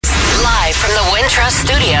Trust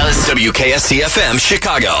Studios. WKSC-FM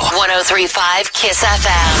Chicago. 103.5 KISS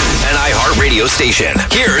FM. An iHeart radio station.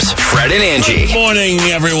 Here's Fred and Angie. Good morning,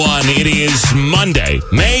 everyone. It is Monday,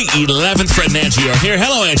 May 11th. Fred and Angie are here.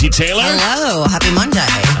 Hello, Angie Taylor. Hello. Happy Monday.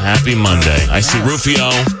 Happy Monday. I see Rufio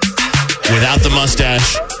without the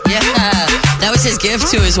mustache. Yeah. That was his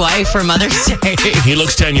gift to his wife for Mother's Day. He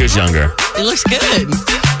looks 10 years younger. He looks good.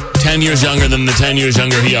 10 years younger than the 10 years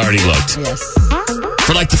younger he already looked. Yes.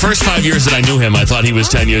 For like the first 5 years that I knew him, I thought he was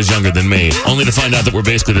 10 years younger than me, only to find out that we're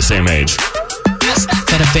basically the same age.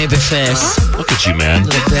 Got a baby face. Look at you, man.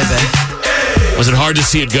 Little baby. Was it hard to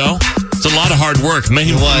see it go? It's a lot of hard work,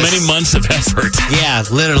 many months of effort. Yeah,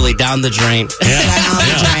 literally down the drain. Yeah. Down the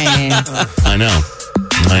drain. I know.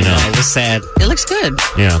 It was sad. It looks good.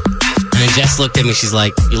 Yeah. And then Jess looked at me. She's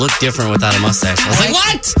like, "You look different without a mustache." I was like,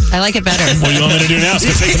 "What?" I like it better. What do you want me to do now? It's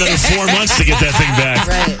going to take another 4 months to get that thing back.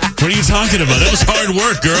 Right. What are you talking about? That was hard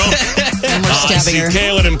work, girl. And we're I see stabbing her.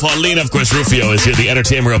 Kaylin and Paulina. Of course, Rufio is here, the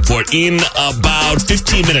entertainment report, in about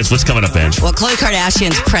 15 minutes. What's coming up, Ange? Well, Khloe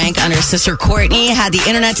Kardashian's prank on her sister Kourtney had the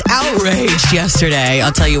internet's outraged yesterday.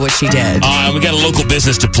 I'll tell you what she did. We got a local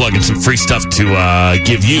business to plug and some free stuff to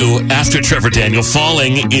give you. After Trevor Daniel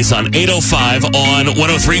Falling is on 8:05 on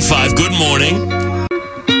 103.5. Good morning.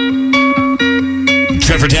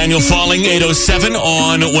 Trevor Daniel Falling, 8:07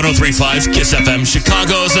 on 103.5 KISS FM,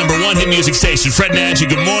 Chicago's #1 hit music station. Fred and Angie,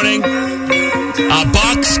 good morning.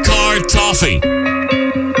 Boxcar Toffee.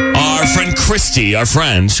 Our friend Christy, our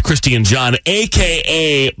friends, Christy and John,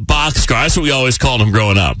 a.k.a. Boxcar. That's what we always called him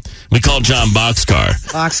growing up. We called John Boxcar.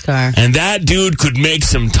 Boxcar. And that dude could make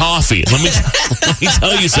some toffee. Let me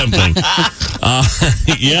tell you something.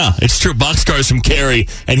 Yeah, it's true. Boxcar is from Cary,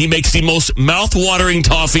 and he makes the most mouth-watering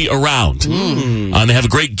toffee around. They have a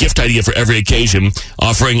great gift idea for every occasion,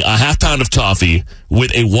 offering a half pound of toffee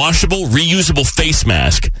with a washable, reusable face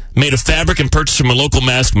mask made of fabric and purchased from a local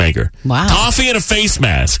mask maker. Wow. Toffee and a face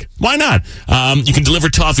mask. Why not? You can deliver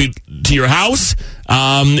toffee to your house,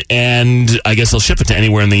 and I guess they'll ship it to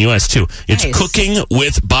anywhere in the U.S., too. It's Nice.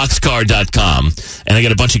 cookingwithboxcar.com, and I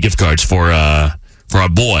got a bunch of gift cards for our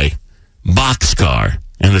boy, Boxcar,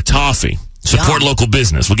 and the toffee. Support local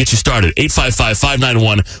business. We'll get you started.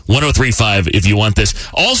 855-591-1035 if you want this.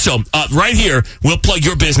 Also, right here, we'll plug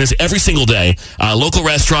your business every single day. Local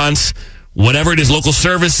restaurants, whatever it is, local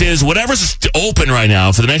services, whatever's open right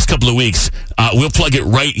now for the next couple of weeks, we'll plug it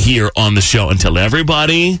right here on the show and tell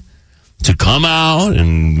everybody to come out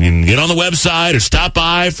and get on the website or stop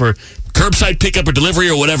by for curbside pickup or delivery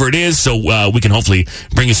or whatever it is, so we can hopefully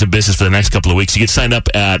bring you some business for the next couple of weeks. You get signed up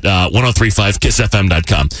at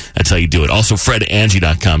 1035kissfm.com. That's how you do it. Also,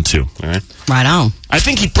 fredangie.com, too. All right? Right on. I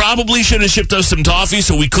think he probably should have shipped us some toffee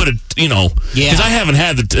so we could have, because I haven't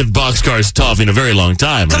had the Boxcar's toffee in a very long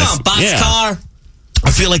time. Come on, Boxcar.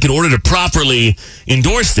 I feel like in order to properly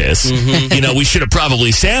endorse this, we should have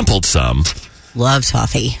probably sampled some. Love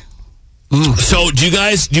toffee. So, do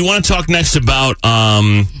you want to talk next about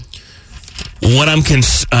what a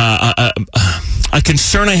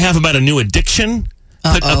concern I have about a new addiction,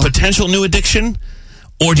 a potential new addiction,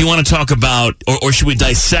 or do you want to talk about, or should we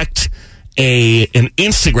dissect an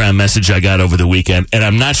Instagram message I got over the weekend, and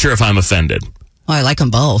I'm not sure if I'm offended. Oh, I like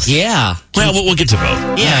them both. Yeah. Well, we'll get to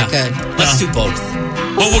both. Yeah. Good. Let's do both.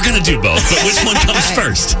 Well, we're going to do both, but which one comes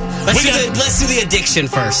first? Let's do the addiction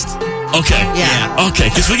first. Okay. Yeah. Okay,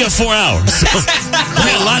 because we got 4 hours, so we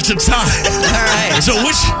got lots of time. All right. So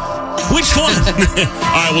which one?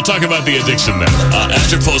 All right, we'll talk about the addiction then.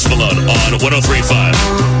 After Post Malone on 103.5.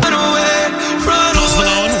 Post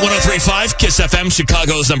Malone, 103.5, KISS FM,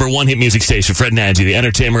 Chicago's #1 hit music station. Fred and Angie, the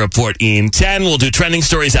entertainment report in 10. We'll do trending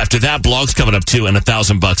stories after that. Blogs coming up too, and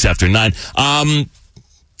 $1,000 after 9.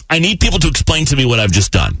 I need people to explain to me what I've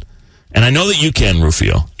just done. And I know that you can,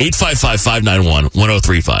 Rufio.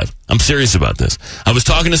 855-591-1035. I'm serious about this. I was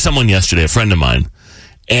talking to someone yesterday, a friend of mine,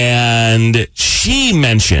 and she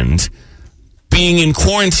mentioned being in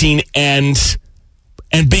quarantine and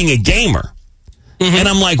being a gamer. Mm-hmm. And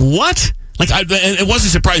I'm like, what? And it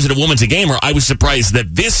wasn't surprised that a woman's a gamer. I was surprised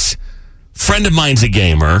that this friend of mine's a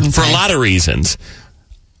gamer for a lot of reasons.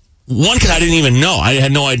 One kid I didn't even know. I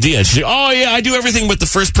had no idea. She said, oh, yeah, I do everything with the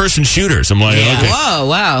first-person shooters. I'm like, okay. Whoa,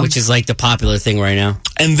 wow. Which is like the popular thing right now.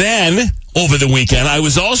 And then, over the weekend, I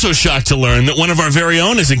was also shocked to learn that one of our very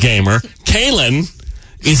own is a gamer. Kaylin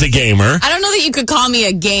is a gamer. I don't know that you could call me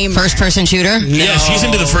a gamer. First-person shooter? No. Yeah, she's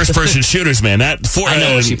into the first-person shooters, man. I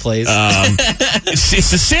know what she plays.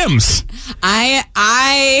 It's The Sims. I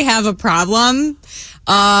have a problem.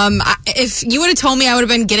 If you would have told me I would have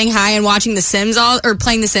been getting high and watching The Sims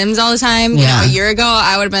playing The Sims all the time, you know, a year ago,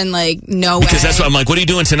 I would have been like, no way. Because that's what I'm like, what are you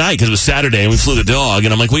doing tonight? Because it was Saturday and we flew the dog.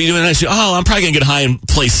 And I'm like, what are you doing tonight? She goes, I'm probably going to get high and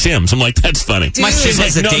play Sims. I'm like, that's funny. My sis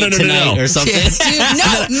has a date tonight or something. Dude,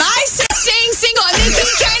 no, my sis staying single. And they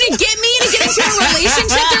keep trying to get me to get into a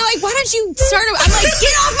relationship. They're like, why don't you start? I'm like,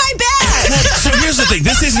 get off my bed. So here's the thing.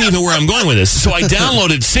 This isn't even where I'm going with this. So I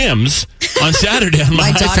downloaded Sims on Saturday on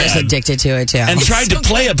my daughter's iPad addicted to it too. And tried to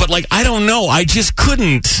play it, but like, I don't know. I just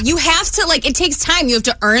couldn't. You have to, like, it takes time. You have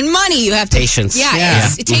to earn money. You have to. Patience. Yeah.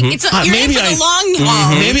 You're in for the long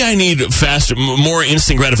haul. Maybe I need faster, more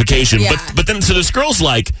instant gratification. Yeah. But then, so this girl's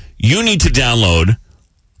like, you need to download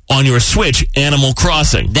on your Switch Animal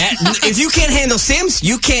Crossing. That if you can't handle Sims,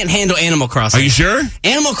 you can't handle Animal Crossing. Are you sure?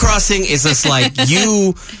 Animal Crossing is just like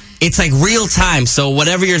it's like real time. So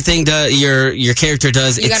whatever your thing does, your character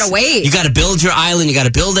does, you gotta wait. You gotta build your island. You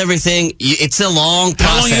gotta build everything. It's a long process.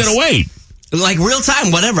 How long you gotta wait? Like real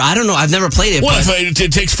time, whatever. I don't know. I've never played it. What, if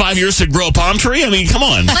it takes 5 years to grow a palm tree? I mean, come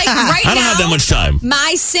on. Like right now, I don't have that much time.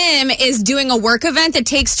 My sim is doing a work event that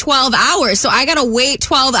takes 12 hours, so I gotta wait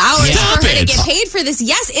 12 hours for her to get paid for this.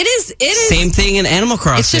 Yes, it is. Same thing in Animal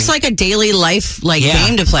Crossing. It's just like a daily life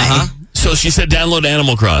game to play. So she said download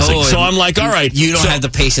Animal Crossing. So I'm like, all right. You don't have the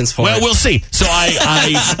patience for it. Well, we'll see. So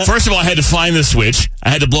I first of all, I had to find the Switch. I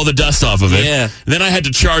had to blow the dust off of it. Yeah. Then I had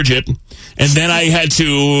to charge it. And then I had to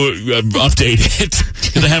update it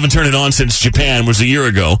because I haven't turned it on since Japan, was a year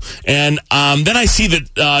ago. And then I see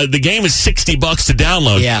that the game is $60 to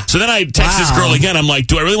download. Yeah. So then I text this girl again. I'm like,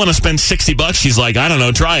 do I really want to spend $60? She's like, I don't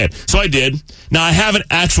know, try it. So I did. Now I haven't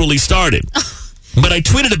actually started. But I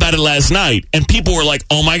tweeted about it last night, and people were like,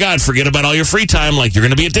 oh my God, forget about all your free time. Like, you're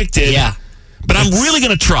going to be addicted. Yeah. But I'm really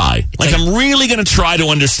going to try. Like, I'm really going to try to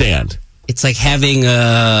understand. It's like having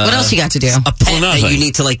what else you got to do? A pet that you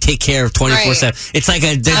need to like take care of 24/7. It's like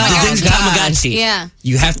the Tamagotchi. Yeah.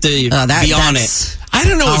 You have to be on it. I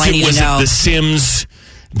don't know if it was The Sims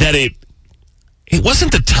that it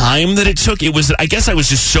wasn't the time that it took. It was, I guess I was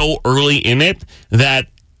just so early in it that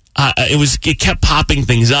it kept popping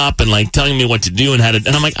things up and like telling me what to do and how to, and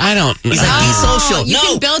I'm like, I don't. He's like, be social. You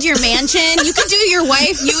can build your mansion. You could do you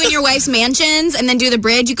and your wife's mansions, and then do the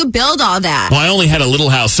bridge. You could build all that. Well, I only had a little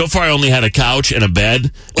house. So far, I only had a couch and a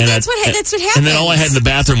bed. Well, that's what happens. And then all I had in the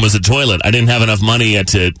bathroom was a toilet. I didn't have enough money yet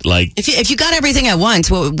to like. If you got everything at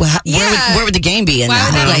once, where would the game be in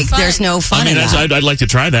that? Like, there's no fun in that. I'd like to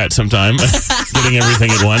try that sometime. Getting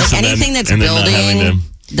everything at once. Like anything that's building.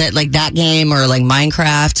 That game or like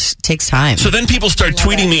Minecraft takes time. So then people start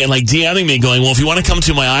tweeting me and like DMing me going, well, if you want to come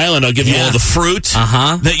to my island, I'll give you all the fruit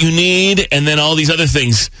that you need and then all these other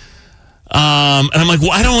things. And I'm like,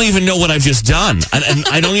 well, I don't even know what I've just done. And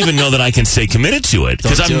I don't even know that I can stay committed to it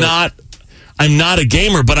because I'm not a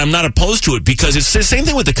gamer, but I'm not opposed to it because it's the same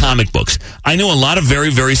thing with the comic books. I know a lot of very,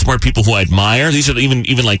 very smart people who I admire. These are even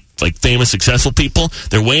like famous, successful people.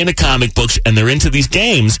 They're way into comic books and they're into these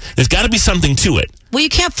games. There's got to be something to it. Well, you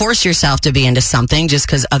can't force yourself to be into something just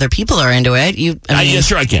because other people are into it. Yeah,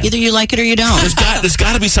 sure I can. Either you like it or you don't. There's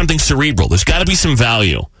got to be something cerebral. There's got to be some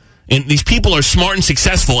value. And these people are smart and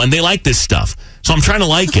successful, and they like this stuff. So I'm trying to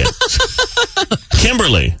like it.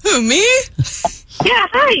 Kimberly. Who, me? Yeah,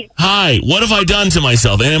 hi. Hi. What have I done to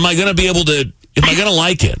myself? And am I going to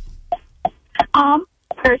like it?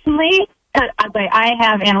 Personally, I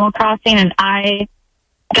have Animal Crossing, and I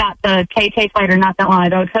got the Tay fighter not that long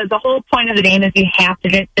ago, because the whole point of the game is you have to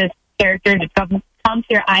get this character to come to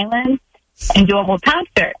your island and do a whole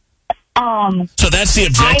concert. So that's the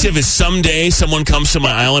objective, is someday someone comes to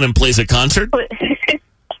my island and plays a concert?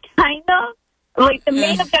 Kind of. Like, the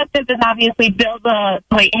main objective is obviously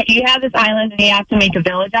you have this island and you have to make a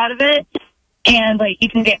village out of it. And, like, you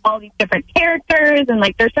can get all these different characters, and,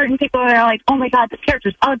 like, there's certain people that are like, oh my God, this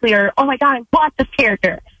character's ugly, or oh my God, I want this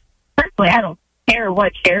character. Personally, I don't care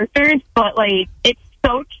what characters, but, like, it's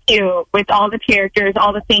so cute with all the characters,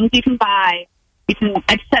 all the things you can buy. You can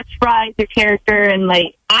accessorize your character, and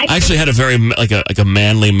like I actually had a very like a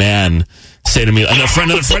manly man say to me, and a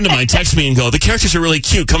friend of mine text me and go, the characters are really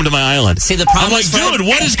cute, come to my island. See, the problem I'm like, dude,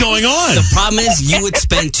 what is going on? The problem is you would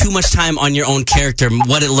spend too much time on your own character,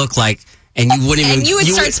 what it looked like, and you wouldn't even... And you would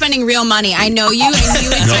start spending real money. I know you, and you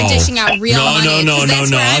would start dishing out real money. No.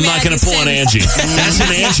 I'm not going to pull an Angie. That's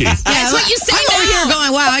an Angie. That's what you say I'm over here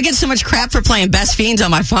going, wow, I get so much crap for playing Best Fiends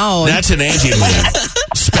on my phone. That's an Angie move.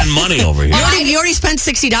 Spend money over here. You already spent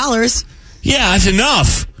 $60. Yeah, that's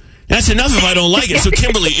enough. That's enough if I don't like it. So,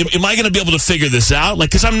 Kimberly, am I going to be able to figure this out? Like,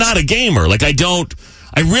 because I'm not a gamer. Like, I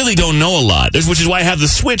really don't know a lot. Which is why I have the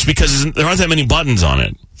Switch, because there aren't that many buttons on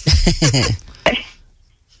it.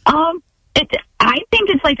 I think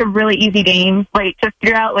it's it's like a really easy game, like to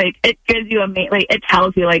figure out. Like it gives you it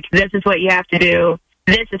tells you like this is what you have to do.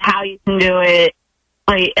 This is how you can do it.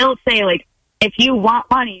 Like it'll say like if you want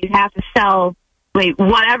money, you have to sell like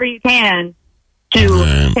whatever you can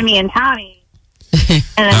to Timmy and Tommy. And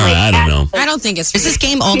then, I don't know. I don't think it's. Is this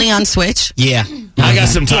game only on Switch? Yeah. I got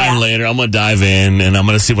some time later. I'm going to dive in and I'm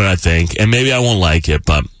going to see what I think. And maybe I won't like it,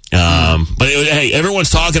 but hey, everyone's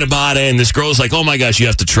talking about it, and this girl's like, oh my gosh, you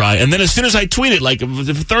have to try. And then as soon as I tweet it, like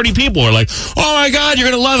 30 people are like, oh my God, you're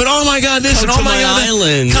going to love it. Oh my God, this, Come and oh to my my God,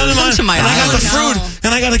 island. Come to my island. I got the fruit,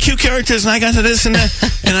 and I got the cute characters, and I got the this and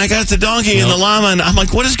that, and I got the donkey and the llama, and I'm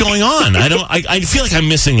like, what is going on? I feel like I'm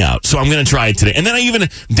missing out, so I'm going to try it today. And then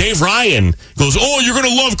Dave Ryan goes, oh, you're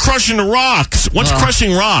going to love crushing the rocks. What's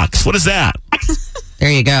crushing rocks? What is that?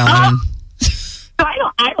 There you go. So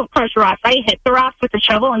I don't crush rocks. I hit the rocks with a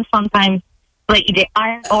shovel, and sometimes like you get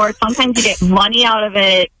iron ore, sometimes you get money out of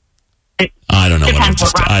it. I don't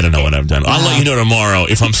know what I've done. I'll let you know tomorrow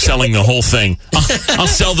if I'm selling the whole thing. I'll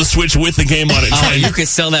sell the Switch with the game on it. You could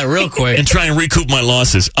sell that real quick. And try and recoup my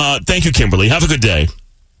losses. Thank you, Kimberly. Have a good day.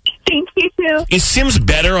 Thank you too. Is Sims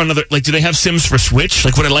better on other? Like, do they have Sims for Switch?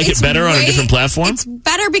 Like, would I like it better on a different platform? It's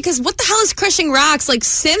better because what the hell is crushing rocks? Like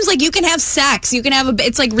Sims, like you can have sex, you can have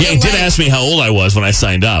it's like real. Yeah, it did ask me how old I was when I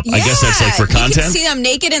signed up. I guess that's like for content. You can see them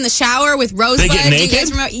naked in the shower with Rosebud. They get naked? Do you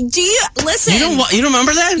guys remember? Do you listen? You don't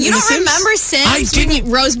remember that? You don't remember Sims? I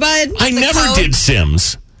didn't. Rosebud. I never did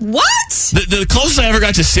Sims. What? The closest I ever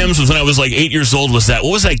got to Sims was when I was like 8 years old. What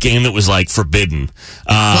was that game that was like forbidden?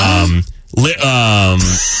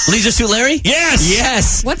 Leisure Suit Larry?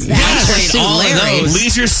 Yes. What's that? I played all of those.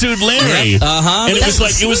 Leisure Suit Larry. And it was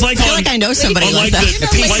like I feel like I know somebody like that.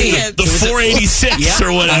 the 486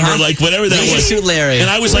 or whatever, like whatever that Leisure was. Suit Larry. And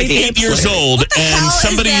I was like 8 years old, and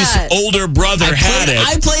somebody's older brother had it.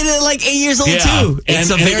 I played it at like 8 years old too. And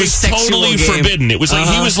it was totally forbidden. It was like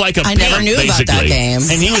he was like a I pimp, never knew about basically. that game.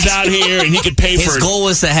 And he was out here, and he could pay for His goal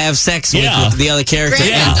was to have sex with the other character.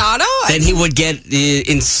 Grand Theft Auto? Then he would get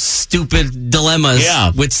in stupid dilemmas.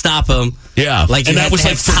 Would stop him. Yeah, like and that was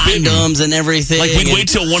like forbidden. Condoms and everything. Like we'd wait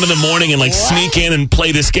till 1 a.m. and like sneak in and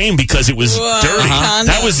play this game because it was dirty.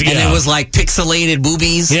 That was and it was like pixelated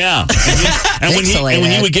boobies. Yeah, and when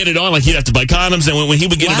he would get it on, like he'd have to buy condoms, and when he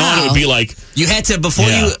would get it on, it would be like you had to before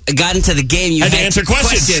you got into the game. You had to answer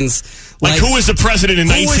questions. Like who was the president in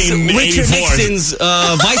 1984? Richard Nixon's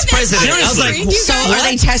vice president. I was like, so are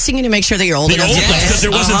they testing you to make sure that you're old enough? Because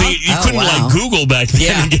there wasn't you couldn't like Google back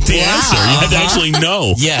then and get the answer. You had to actually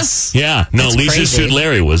know. Yes. Yeah. No, Leisure Suit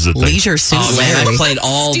Larry was the thing. Leisure Suit Larry. I played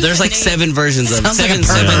all. There's like 7 versions of it. Seven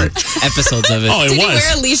episodes of it. Oh, it Did was. he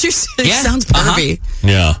wear a leisure suit? Yeah. Sounds pervy.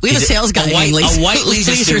 Yeah. We have a sales guy named a white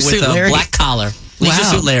leisure suit with a black collar. Leisure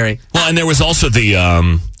Suit Larry. Well, and there was also the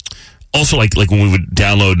like when we would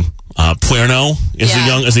download Puerno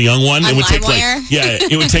as a young one, On it would take like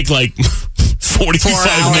LimeWire? it would take like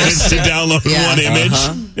 45 minutes to download one image.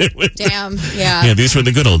 Damn. Yeah. These were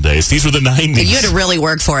the good old days. These were the 90s. You had to really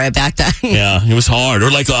work for it back then. Yeah, it was hard. Or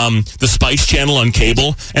like the Spice Channel on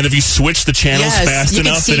cable, and if you switch the channels fast you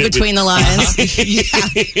enough, could see between the lines.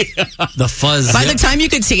 The fuzz. By the time you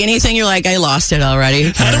could see anything, you're like, I lost it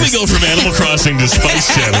already. How do we go from Animal Crossing to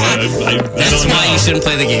Spice Channel? I That's don't why know. you shouldn't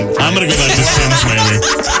play the game. I'm going to go back to Sims, maybe.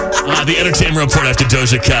 The Entertainment Report after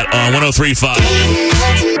Doja Cat on 103.5.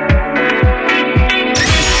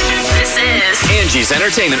 Angie's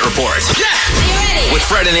Entertainment Report. With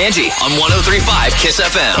Fred and Angie on 103.5 KISS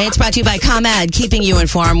FM. It's brought to you by ComEd, keeping you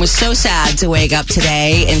informed. Was so sad to wake up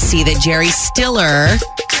today and see that Jerry Stiller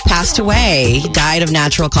passed away. He died of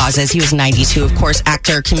natural causes. He was 92. Of course,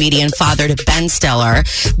 actor, comedian, father to Ben Stiller.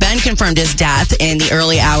 Ben confirmed his death in the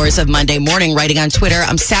early hours of Monday morning, writing on Twitter,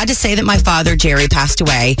 I'm sad to say that my father, Jerry, passed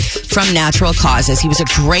away from natural causes. He was a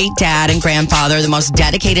great dad and grandfather, the most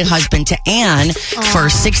dedicated husband to Anne for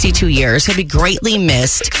 62 years. He'll be greatly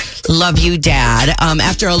missed. Love you, Dad.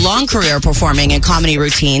 After a long career performing in comedy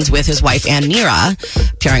routines with his wife, Ann Mira,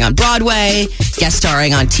 appearing on Broadway, guest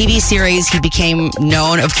starring on TV series, he became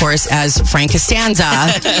known, of course, as Frank Costanza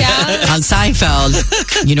on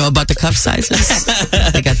Seinfeld. You know about the cup sizes?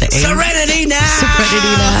 They got the A. Serenity now.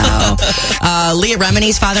 Serenity now. Leah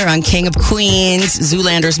Remini's father on King of Queens,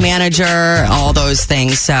 Zoolander's manager, all those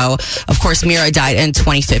things. So, of course, Mira died in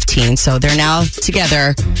 2015. So they're now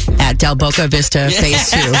together at Del Boca Vista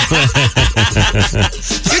Phase 2.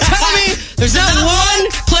 You're telling me there's not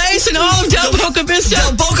one place in all of Del Boca Vista?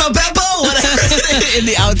 Del Boca Beppo? Whatever. in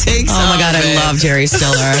the outtakes. Oh my God, I love Jerry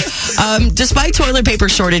Stiller. Despite toilet paper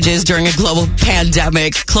shortages during a global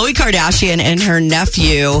pandemic, Khloe Kardashian and her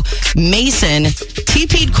nephew, Mason,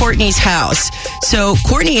 TP'd Kourtney's house. So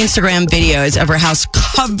Kourtney Instagram videos of her house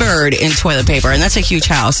covered in toilet paper, and that's a huge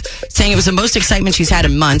house, saying it was the most excitement she's had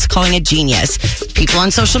in months, calling it genius. People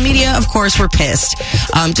on social media, of course, were pissed.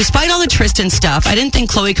 Despite all the Tristan stuff, I didn't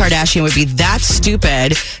think Khloe Kardashian would be that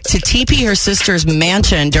stupid to TP her sister's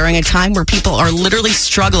mansion during a time where people are literally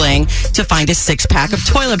struggling to find a 6-pack of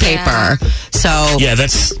toilet paper. So Yeah,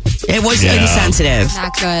 it was insensitive.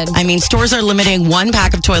 Not good. I mean, stores are limiting 1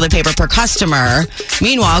 pack of toilet paper per customer.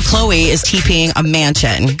 Meanwhile, Khloe is TPing a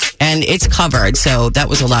mansion, and it's covered, so that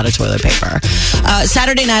was a lot of toilet paper.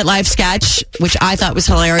 Saturday Night Live sketch, which I thought was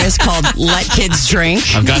hilarious, called Let Kids Drink.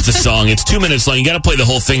 I've got the song. It's 2 minutes long. You got to play the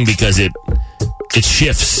whole thing because it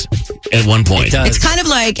shifts at one point. It's kind of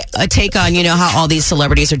like a take on, you know, how all these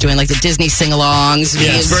celebrities are doing, like the Disney sing-alongs.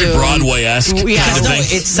 Yeah, it's very Broadway-esque kind of thing.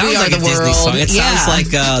 It sounds We Are like a the Disney World. song. It sounds like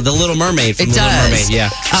The Little Mermaid from It Little does. Mermaid. Yeah.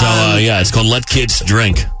 So, it's called Let Kids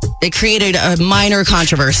Drink. It created a minor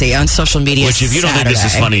controversy on social media. Which, if you don't think this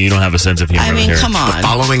is Saturday. funny, you don't have a sense of humor. I mean, here. come on.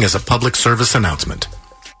 Following is a public service announcement.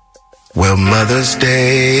 Well, Mother's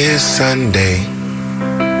Day is Sunday.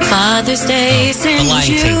 Father's Day's in The Lion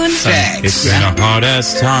King. June. It's been a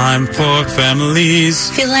hard-ass time for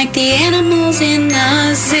families. Feel like the animals in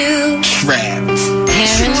the zoo.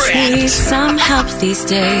 Parents need some help these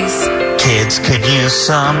days. Kids could use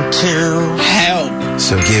some too.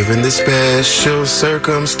 So given the special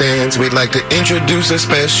circumstance, we'd like to introduce a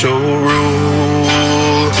special rule.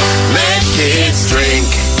 Let kids drink.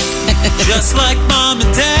 Just like mom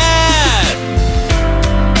and dad.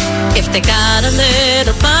 If they got a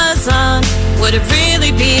little buzz on, would it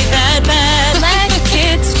really be that bad? Let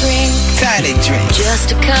kids drink. Tiny drinks.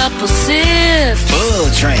 Just a couple sips. Full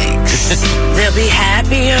drinks. They'll be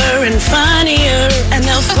happier and funnier, and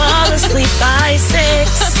they'll fall asleep by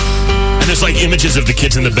 6. And there's like images of the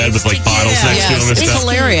kids in the bed with like bottles next to them and It's stuff.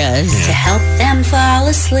 hilarious. To help them fall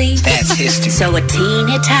asleep. That's history. So a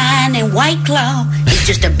teeny tiny white claw is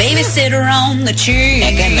just a babysitter on the tree.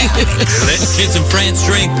 Let kids and friends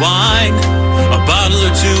drink wine, a bottle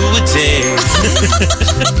or two a day.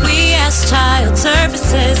 We asked child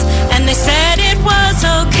services, and they said it was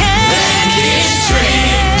okay. Let kids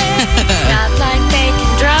drink. It's not like they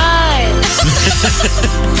can drive.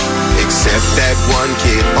 Except that one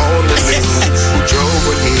kid on the news who drove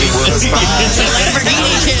when he was 5.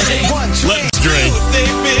 Let's drink.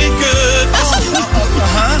 They've been good.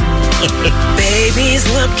 Babies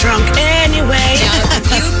look drunk anyway.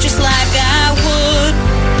 You just like I would.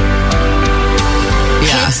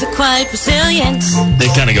 Yeah. Kids are quite resilient.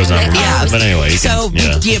 It kind of goes on. Yeah. But anyway. So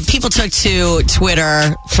people took to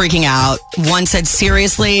Twitter freaking out. One said,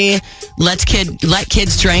 seriously, let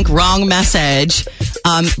kids drink. Wrong message.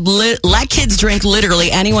 Let kids drink,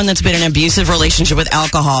 literally anyone that's been in an abusive relationship with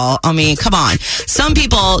alcohol. I mean, come on. Some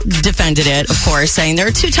people defended it, of course, saying there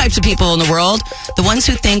are 2 types of people in the world. The ones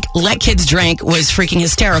who think let kids drink was freaking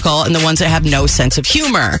hysterical, and the ones that have no sense of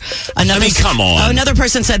humor. Come on. Another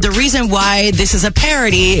person said the reason why this is a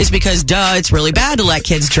parody is because, it's really bad to let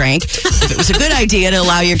kids drink. If it was a good idea to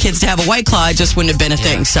allow your kids to have a White Claw, it just wouldn't have been a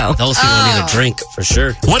thing. So Those people need a drink, for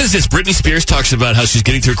sure. What is this? Britney Spears talks about how she's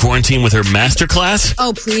getting through quarantine with her master class.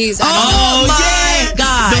 Oh, please. Oh my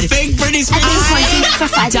God. The fake Britney Spears. I've been quarantined for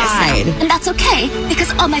 5 years died. now, and that's okay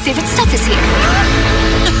because all my favorite stuff is here.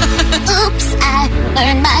 Oops, I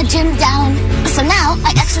burned my gym down. So now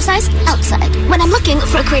I exercise outside. When I'm looking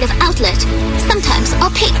for a creative outlet, sometimes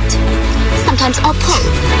I'll paint, sometimes I'll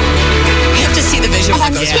pose. You have to see the visual.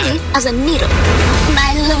 And I'm skinny as a needle.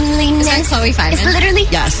 My loneliness Is that Chloe Fineman? is literally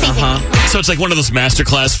Yes. saving me. So it's like one of those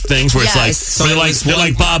masterclass things where Yes. it's So like, it they're was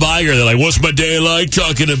like Bob Iger. They're like, what's my day like?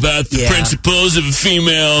 Talking about the Yeah. principles of a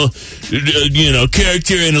female,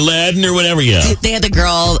 character in Aladdin or whatever. Yeah. They had the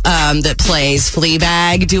girl that plays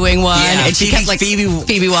Fleabag doing one, Yeah, and she kept like Phoebe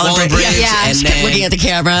Waller-Bridge. Waller-Bridge, Yeah, and she kept then looking at the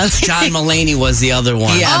camera. John Mulaney was the other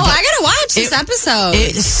one. Yeah. Oh, but I gotta watch this episode.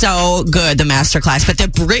 It's so good, the masterclass. But the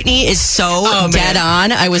Britney is so dead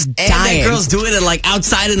on. I was And dying. that girl's doing it like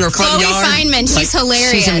outside in her front Chloe yard. Fineman, she's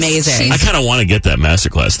hilarious. she's amazing. I kind of want to get that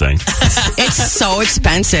masterclass thing. It's so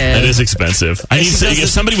expensive. That is expensive. I need to say, if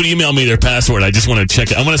somebody would email me their password, I just want to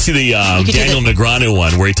check it. I want to see the could do Daniel Negreanu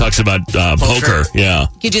one where he talks about poker. Yeah.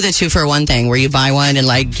 You do the 2-for-1 thing where you buy one and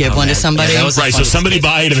like give one to somebody. Yeah, that was Right, so somebody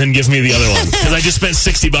buy it and then give me the other one. Because I just spent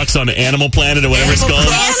 $60 on Animal Planet or whatever it's called.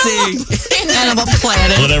 Crossing. Animal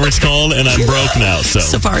Planet. Whatever it's called, and I'm broke now. So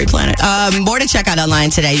Safari Planet. More to check out online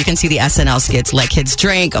today. You can see the SNL skits Let Kids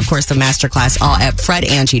Drink, of course, the masterclass, all at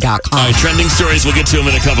fredangie.com. All right, trending stories. We'll get to them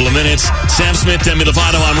in a couple of minutes. Sam Smith, Demi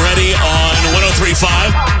Lovato, I'm ready on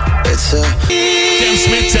 103.5. Sam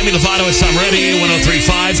Smith, Demi Lovato, it's I'm ready.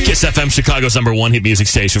 103.5. Kiss FM, Chicago's #1 hit music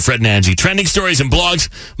station. Fred and Angie. Trending stories and blogs,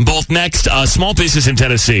 both next. A small business in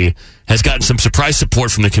Tennessee has gotten some surprise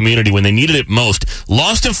support from the community when they needed it most.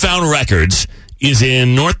 Lost and Found Records is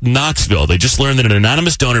in North Knoxville. They just learned that an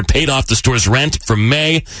anonymous donor paid off the store's rent for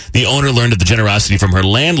May. The owner learned of the generosity from her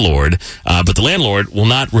landlord, but the landlord will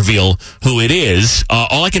not reveal who it is.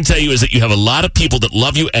 All I can tell you is that you have a lot of people that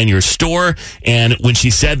love you and your store, and when she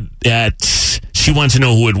said that she wanted to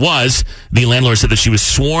know who it was, the landlord said that she was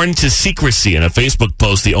sworn to secrecy. In a Facebook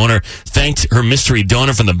post, the owner thanked her mystery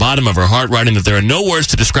donor from the bottom of her heart, writing that there are no words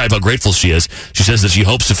to describe how grateful she is. She says that she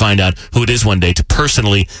hopes to find out who it is one day to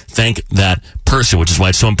personally thank that person, which is why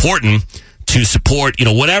it's so important to support,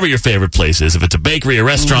 whatever your favorite place is. If it's a bakery, a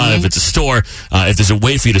restaurant, if it's a store, if there's a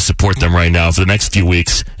way for you to support them right now for the next few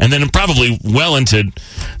weeks, and then probably well into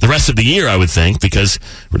the rest of the year, I would think, because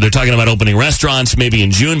they're talking about opening restaurants maybe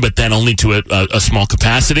in June, but then only to a small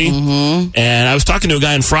capacity. And I was talking to a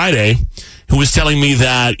guy on Friday who was telling me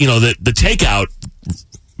that, the takeout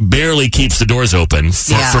barely keeps the doors open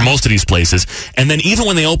for most of these places. And then even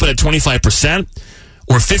when they open at 25%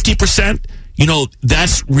 or 50%,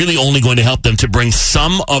 that's really only going to help them to bring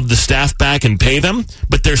some of the staff back and pay them,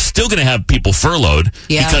 but they're still going to have people furloughed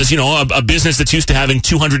because, a business that's used to having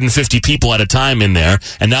 250 people at a time in there,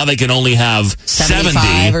 and now they can only have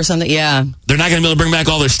 70 or something. Yeah. They're not going to be able to bring back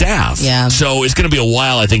all their staff. Yeah. So it's going to be a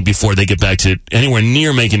while, I think, before they get back to anywhere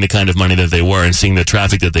near making the kind of money that they were and seeing the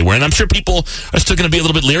traffic that they were. And I'm sure people are still going to be a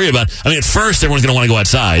little bit leery about, at first everyone's going to want to go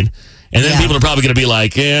outside. And then people are probably going to be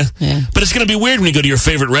like, But it's going to be weird when you go to your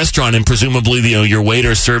favorite restaurant and presumably, your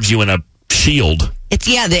waiter serves you in a shield.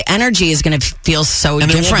 The energy is going to feel so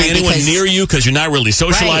different. And there won't be anyone near you because you're not really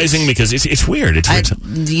socializing because it's weird. It's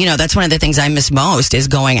weird. That's one of the things I miss most is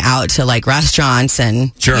going out to restaurants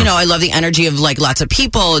and, I love the energy of lots of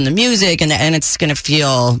people and the music and it's going to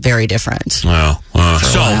feel very different. Wow.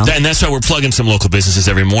 And that's why we're plugging some local businesses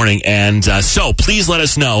every morning. And so please let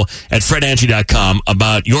us know at fredangie.com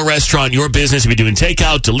about your restaurant, your business. If you're doing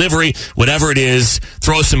takeout, delivery, whatever it is,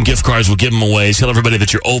 throw us some gift cards. We'll give them away. Tell everybody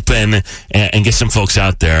that you're open and get some folks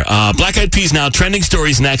out there. Black Eyed Peas now. Trending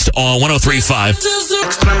stories next on 103.5.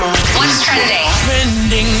 What's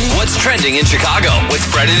trending? What's trending in Chicago with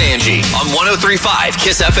Fred and Angie on 103.5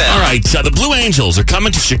 Kiss FM. All right, the Blue Angels are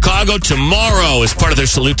coming to Chicago tomorrow as part of their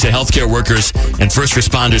salute to healthcare workers and first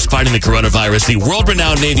responders fighting the coronavirus. The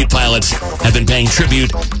world-renowned Navy pilots have been paying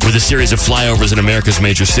tribute with a series of flyovers in America's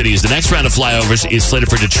major cities. The next round of flyovers is slated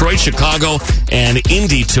for Detroit, Chicago, and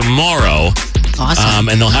Indy tomorrow. Awesome.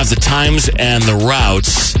 And they'll have the times and the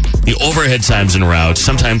routes, the overhead times and routes,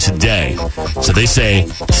 sometime today. So they say,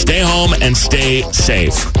 stay home and stay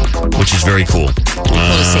safe, which is very cool.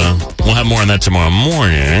 We'll have more on that tomorrow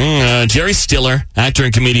morning. Jerry Stiller, actor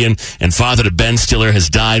and comedian and father to Ben Stiller, has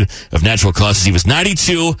died of natural causes. He was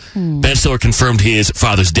 92. Ben Stiller confirmed his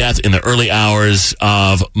father's death in the early hours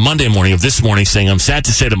of Monday morning of this morning, saying, I'm sad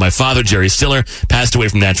to say that my father, Jerry Stiller, passed away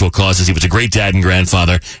from natural causes. He was a great dad and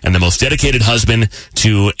grandfather and the most dedicated husband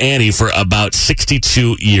to Annie for about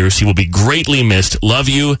 62 years. He will be greatly missed. Love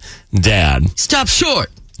you, Dad. Stop short.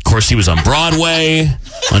 Of course, he was on Broadway,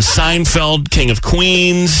 on Seinfeld, King of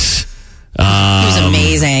Queens. He was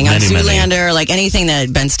amazing. On many. Zoolander, anything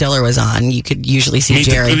that Ben Stiller was on, you could usually see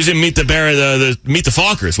Jerry. He was in Meet the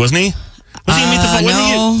Fockers, wasn't he? Was he in Meet the Fockers?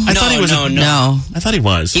 No. I thought he was. No. I thought he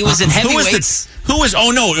was. He was in Heavyweights. Who was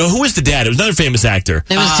the dad? It was another famous actor.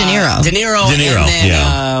 It was De Niro. De Niro. And then,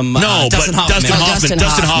 yeah. Dustin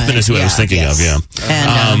Hoffman is who I was thinking of. Yeah.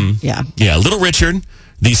 And Little Richard,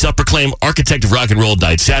 the self-proclaimed architect of rock and roll,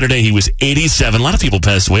 died Saturday. He was 87. A lot of people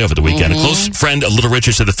passed away over the weekend. A close friend of Little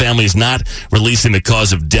Richard said the family is not releasing the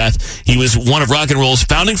cause of death. He was one of rock and roll's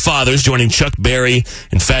founding fathers, joining Chuck Berry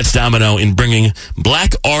and Fats Domino in bringing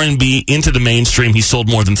black R&B into the mainstream. He sold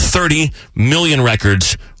more than 30 million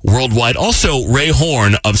records worldwide. Also, Ray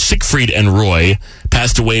Horn of Siegfried and Roy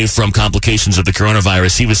passed away from complications of the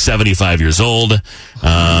coronavirus. He was 75 years old.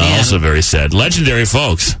 Also very sad. Legendary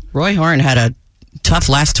folks. Roy Horn had a tough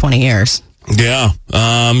last 20 years. Yeah.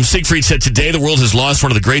 Siegfried said, today the world has lost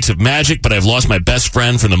one of the greats of magic, but I've lost my best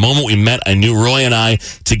friend. From the moment we met, I knew Roy and I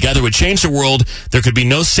together would change the world. There could be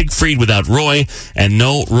no Siegfried without Roy, and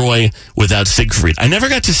no Roy without Siegfried. I never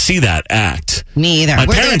got to see that act. Me either. My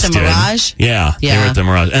Were they parents at the did. Mirage? Yeah, they were at the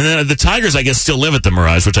Mirage. And then the Tigers, I guess, still live at the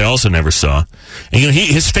Mirage, which I also never saw. And,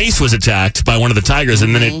 his face was attacked by one of the Tigers,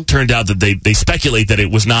 and then it turned out that they speculate that it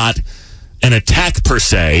was not an attack per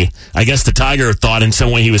se. I guess the Tiger thought in some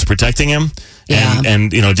way he was protecting him. Yeah. And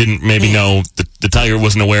didn't maybe know the Tiger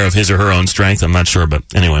wasn't aware of his or her own strength. I'm not sure, but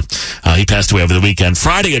anyway, he passed away over the weekend.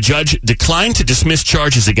 Friday, a judge declined to dismiss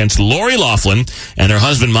charges against Lori Loughlin and her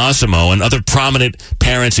husband Massimo and other prominent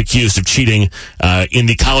parents accused of cheating in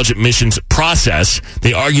the college admissions process.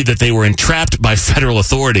 They argued that they were entrapped by federal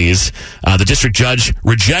authorities. The district judge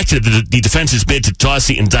rejected the defense's bid to toss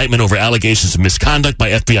the indictment over allegations of misconduct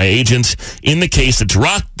by FBI agents in the case that's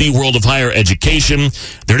rocked the world of higher education.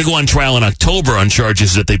 They're to go on trial in October on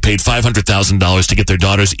charges that they paid $500,000 to get their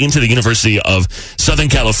daughters into the University of Southern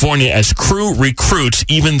California as crew recruits,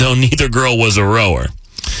 even though neither girl was a rower.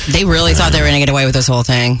 They really thought they were going to get away with this whole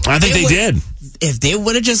thing. I think they did. If she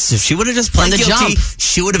would have just pled guilty,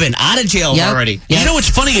 she would have been out of jail already. Yep. You know what's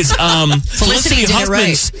funny is Felicity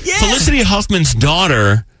Huffman's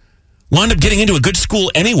daughter wound up getting into a good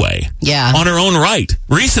school anyway. Yeah. On her own right.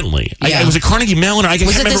 Recently. Yeah. It was a Carnegie Mellon. I can't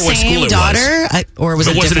remember what school it was. Or was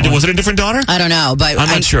it a different daughter? I don't know. But I'm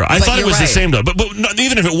not sure. I thought it was the same daughter. But no,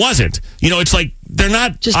 even if it wasn't, it's like they're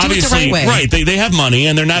not just obviously do it the right way. Right. They have money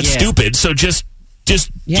and they're not stupid. So just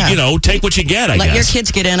take what you get, I guess. Let your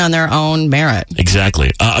kids get in on their own merit.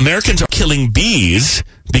 Exactly. Americans are killing bees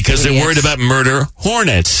because they're worried about murder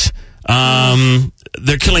hornets.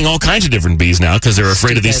 They're killing all kinds of different bees now because they're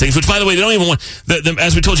afraid of these things. Which, by the way, they don't even want.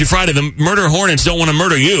 As we told you Friday, the murder hornets don't want to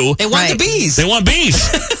murder you. They want the bees. They want bees.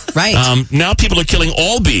 Right. Now people are killing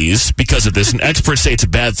all bees because of this, and experts say it's a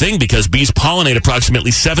bad thing because bees pollinate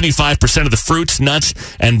approximately 75% of the fruits, nuts,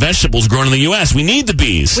 and vegetables grown in the U.S. We need the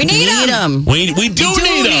bees. We need them. We do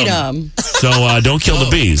need them. So don't kill the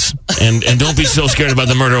bees, and don't be so scared about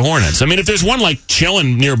the murder hornets. I mean, if there's one like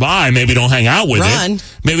chilling nearby, maybe don't hang out with it.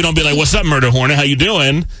 Maybe don't be like, "What's up, murder hornet? How you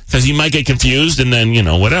doing?" Because you might get confused, and then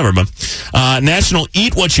whatever. But National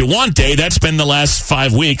Eat What You Want Day, that's been the last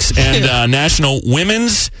 5 weeks, and National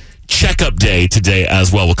Women's Checkup Day today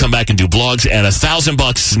as well. We'll come back and do blogs at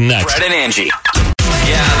 $1,000 next. Fred and Angie.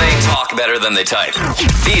 Yeah, they talk better than they type.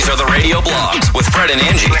 These are the radio blogs with Fred and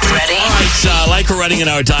Angie. Ready? All right, like we're writing in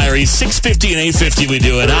our diary, 6:50 and 8:50 we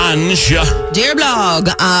do it. Ange. Dear blog,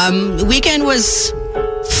 weekend was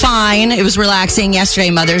fine. It was relaxing. Yesterday,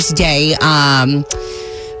 Mother's Day. I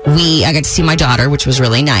got to see my daughter, which was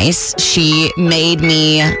really nice. She painted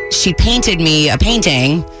me a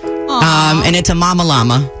painting, and it's a mama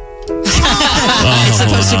llama. It's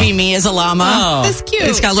supposed to be me as a llama. That's cute.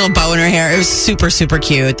 It's got a little bow in her hair. It was super, super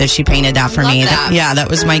cute that she painted that for me. That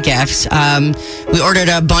was my gift. We ordered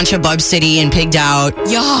a bunch of Bub City and pigged out.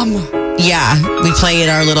 Yum. Yeah, we played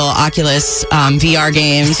our little Oculus VR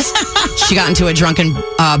games. She got into a drunken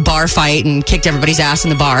bar fight and kicked everybody's ass in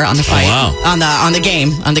the bar on the fight. Oh, wow. On the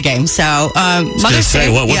game. So Mother's Day.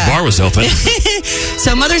 What bar was open?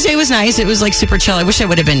 So Mother's Day was nice. It was like super chill. I wish it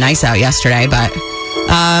would have been nice out yesterday, but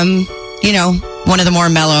one of the more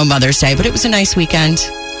mellow Mother's Day. But it was a nice weekend.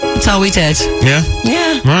 That's all we did. Yeah.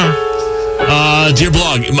 Yeah. Dear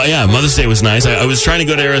blog, Mother's Day was nice. I was trying to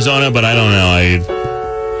go to Arizona, but I don't know.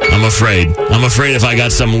 I'm afraid. If I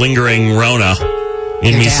got some lingering Rona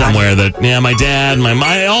in me somewhere my dad,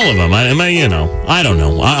 my all of them. I don't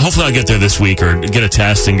know. Hopefully I'll get there this week or get a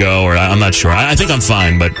test and go, or I'm not sure. I think I'm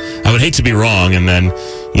fine, but I would hate to be wrong. And then,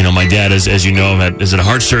 my dad, as you know, is at a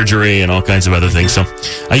heart surgery and all kinds of other things. So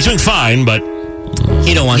he's doing fine, but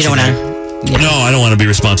he don't want you there. No, I don't want to be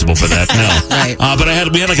responsible for that. No. Right. But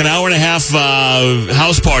we had like an hour and a half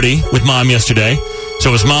house party with Mom yesterday. So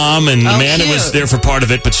it was Mom and Amanda was there for part of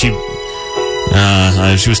it, but she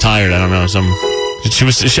was tired. I don't know.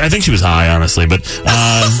 I think she was high, honestly. But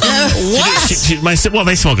what?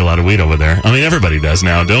 They smoke a lot of weed over there. I mean, everybody does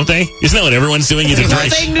now, don't they? Isn't that what everyone's doing?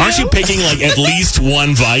 Aren't you picking like at least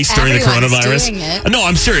one vice during the coronavirus? No,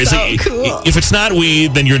 I'm serious. So like, cool. If it's not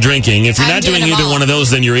weed, then you're drinking. If you're not doing either one of those,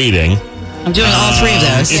 then you're eating. I'm doing all three of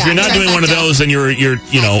those. If you're not doing one of those, then you're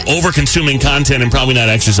over-consuming content and probably not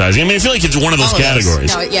exercising. I mean, I feel like it's one of those categories.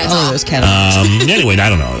 All of those categories. Anyway, I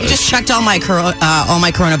don't know. You just checked all my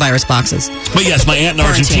coronavirus boxes. But yes, my aunt in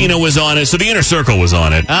Argentina was on it, so the Inner Circle was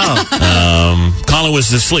on it. Colin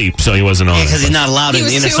was asleep, so he wasn't on it. Because he's not allowed in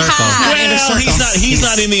the Inner Circle. Well, he's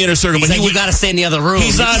not in the Inner Circle. But you got to stay in the other room.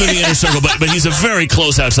 He's not in the Inner Circle, but he's a very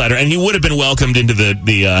close outsider, and he would have been welcomed into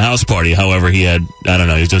the house party. However, he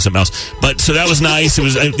was doing something else. But But so that was nice. It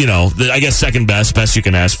was, I guess second best you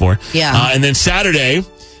can ask for. Yeah. And then Saturday,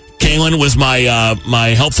 Kaylin was my my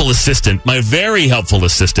helpful assistant, my very helpful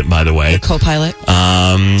assistant, by the way. Your co-pilot.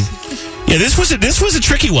 Yeah, this was a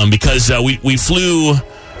tricky one because we flew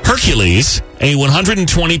Hercules, a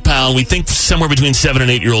 120-pound, we think somewhere between 7 and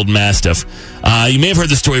 8-year-old Mastiff. You may have heard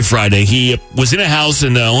the story Friday. He was in a house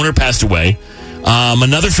and the owner passed away.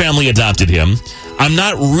 Another family adopted him. I'm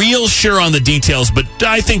not real sure on the details, but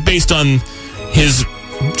I think based on his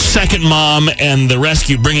second mom and the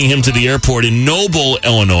rescue bringing him to the airport in Noble,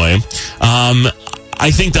 Illinois,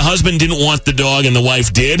 I think the husband didn't want the dog and the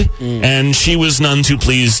wife did, and she was none too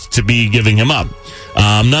pleased to be giving him up.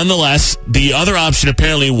 Nonetheless, the other option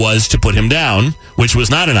apparently was to put him down, which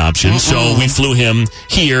was not an option. So we flew him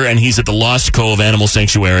here, and he's at the Lost Cove Animal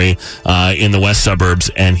Sanctuary in the west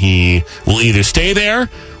suburbs, and he will either stay there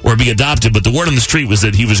or be adopted. But the word on the street was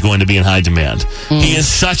that he was going to be in high demand. He is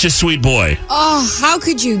such a sweet boy. Oh, how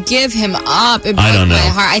could you give him up? It broke I don't know. my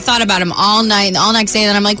heart. I thought about him all night and all next day,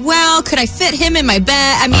 and I'm like, well, could I fit him in my bed?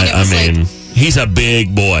 I mean, he's a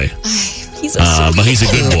big boy. He's so sweet. But he's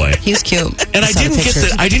a good boy. He's cute. And I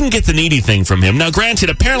didn't get the needy thing from him. Now, granted,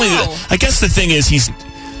 apparently, I guess the thing is he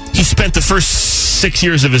spent the first 6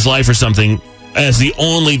 years of his life or something as the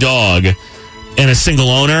only dog and a single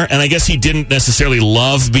owner, and I guess he didn't necessarily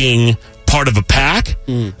love being part of a pack.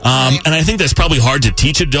 And I think that's probably hard to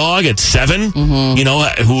teach a dog at 7,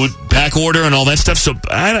 who would pack order and all that stuff. So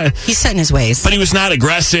he's set in his ways. But he was not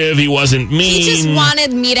aggressive. He wasn't mean. He just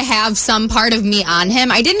wanted me to have some part of me on him.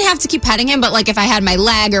 I didn't have to keep petting him, but like if I had my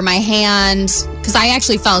leg or my hand, because I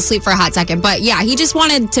actually fell asleep for a hot second. But yeah, he just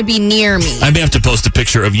wanted to be near me. I may have to post a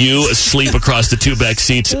picture of you asleep across the 2 back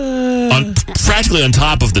seats, practically on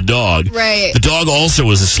top of the dog. Right. The dog also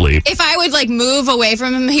was asleep. If I would like move away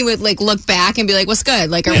from him, he would like look back and be like, "What's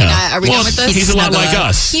good? Like, are we done with this?" He's a lot like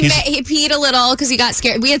us. He peed a little because he got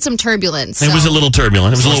scared. We had some turbulence. It was a little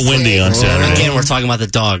turbulent. It was a little windy on Saturday. Again, we're talking about the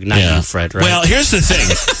dog, not you, Fred, right? Well, here's the thing: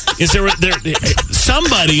 is there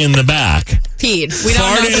somebody in the back peed? We don't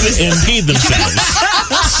know. Farted and peed themselves.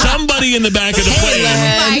 Somebody in the back of the plane.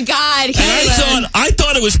 Oh my God! And I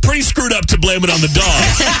thought it was pretty screwed up to blame it on the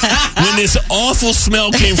dog. When this awful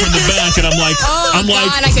smell came from the back, and I'm like,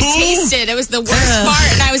 God, I could taste it. It was the worst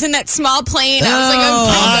part, and I was in that small plane. I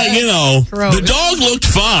was like, the dog looked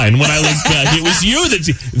fine when I looked back. It was you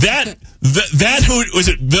that who was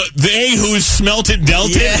it? They who smelt it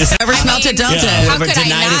dealt it. Whoever smelt it dealt it. How Whoever could I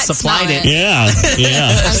denied not it supplied smell it. Yeah.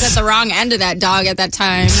 I was at the wrong end of that dog at that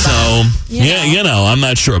time. So I'm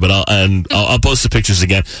not sure, but I'll post the pictures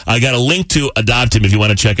again. I got a link to adopt him if you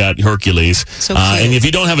want to check out Hercules. So cute. And if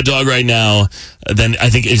you don't have a dog right now, then I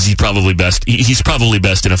think he's probably best. He's probably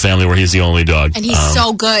best in a family where he's the only dog. And he's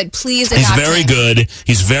so good. Please adopt him. He's very good.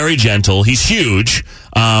 He's very gentle. He's huge,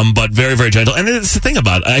 but very, very gentle. And it's the thing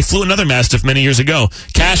about it. I flew another Mastiff many years ago,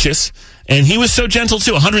 Cassius, and he was so gentle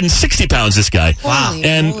too. 160 pounds, this guy. Wow.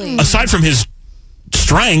 And aside from his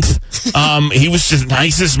strength, he was just the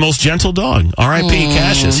nicest, most gentle dog. R.I.P.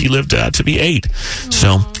 Cassius. He lived to be 8.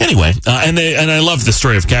 So anyway, and I love the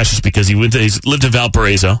story of Cassius because he lived in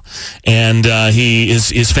Valparaiso, and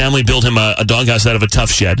his family built him a doghouse out of a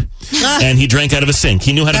tough shed, and he drank out of a sink.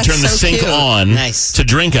 He knew how to turn the sink on to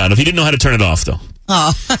drink out of. He didn't know how to turn it off though.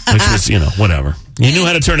 Oh. Which was, whatever. He knew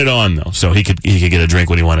how to turn it on, though, so he could get a drink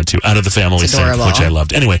when he wanted to out of the family sink, which I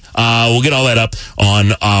loved. Anyway, we'll get all that up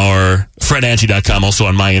on our FredAngie.com, also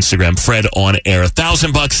on my Instagram, Fred on Air.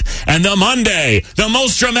 $1,000 and the Monday, the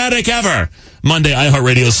most dramatic ever Monday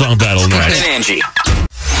iHeartRadio Song Battle Fred night. and Angie.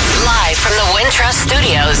 Live from the Wintrust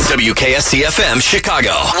Studios. WKSC-FM,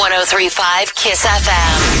 Chicago. 103.5 KISS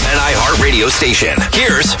FM. An iHeartRadio station.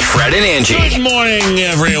 Here's Fred and Angie. Good morning,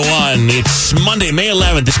 everyone. It's Monday, May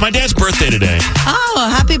 11th. It's my dad's birthday today. Oh,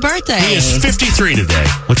 happy birthday. He is 53 today,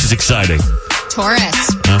 which is exciting.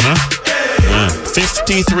 Taurus.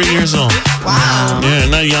 53 years old. Wow. Yeah,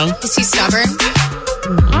 not young. Is he stubborn?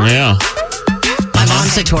 Yeah. My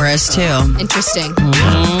mom's a Taurus, too. Interesting.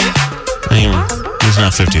 He's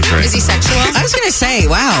not 53. Is he sexual? I was going to say,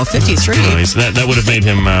 wow, 53. No, that would have made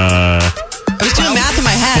him... I was doing math in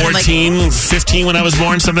my head. 14, 15 when I was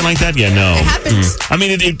born, something like that? Yeah, no. It happens. I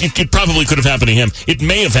mean, it probably could have happened to him. It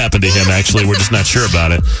may have happened to him, actually. We're just not sure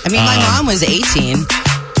about it. I mean, my mom was 18.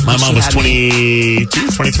 My mom was 22,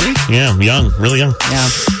 23? Yeah, young, really young. Yeah.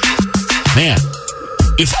 Man,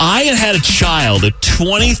 if I had had a child at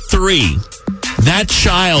 23, that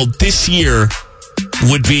child this year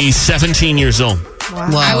would be 17 years old. Wow.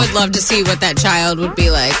 I would love to see what that child would be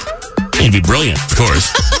like. He'd be brilliant, of course.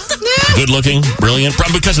 Good looking, brilliant.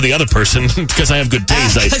 Probably because of the other person, because I have good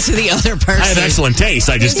taste. Because of the other person. I have excellent taste.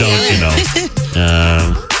 I just don't,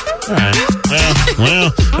 All right.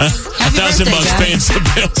 Well, $1,000 paying some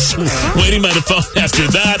bills. Waiting by the phone after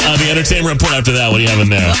that. The entertainment report after that. What do you have in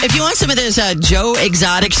there? If you want some of this Joe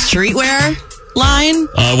Exotic streetwear line,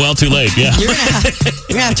 well, too late. Yeah. you're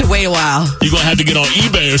gonna have to wait a while. You're going to have to get on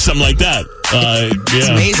eBay or something like that. Yeah. It's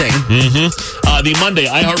amazing. The Monday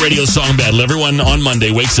iHeartRadio Song Battle. Everyone on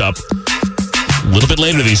Monday wakes up a little bit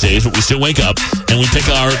later these days, but we still wake up and we pick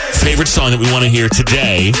our favorite song that we want to hear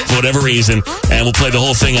today for whatever reason, and we'll play the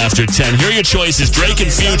whole thing after 10. Here are your choices: Drake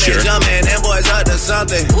and Future, Third Eye Blind,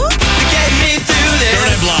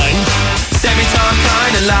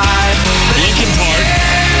 Linkin Park,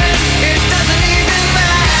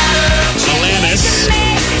 Alanis,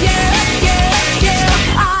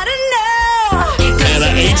 and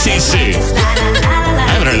ATC. I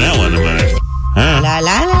haven't heard that one in a minute. La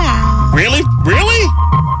la la. Really?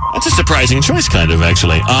 That's a surprising choice, kind of,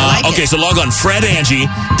 actually. Okay, so log on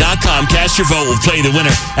FredAngie.com. Cast your vote. We'll play the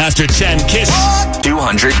winner after 10. Kiss.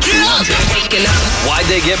 200. Why'd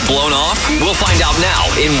they get blown off? We'll find out now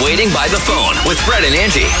in Waiting by the Phone with Fred and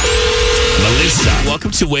Angie. Melissa,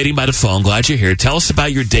 welcome to Waiting by the Phone. Glad you're here. Tell us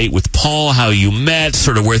about your date with Paul, how you met,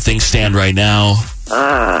 sort of where things stand right now.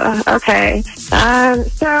 Okay.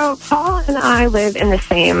 So Paul and I live in the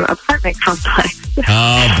same apartment complex.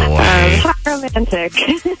 Oh, boy. How romantic.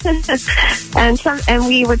 and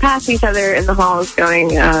we would pass each other in the halls going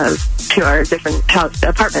to our different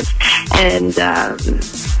apartments. And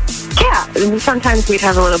sometimes we'd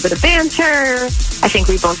have a little bit of banter. I think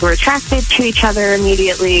we both were attracted to each other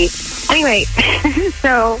immediately. Anyway,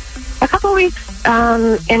 so a couple weeks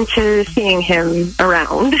into seeing him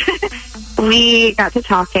around, we got to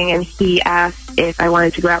talking, and he asked if I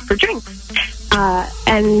wanted to go out for drinks.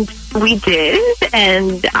 And we did,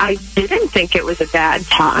 and I didn't think it was a bad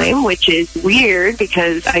time, which is weird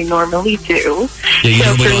because I normally do. Yeah, you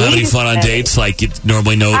normally don't have any fun on dates? Like, you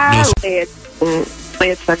normally no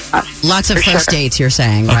it's lots of first dates, you're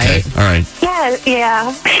saying, right? Okay, all right.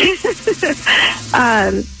 Yeah.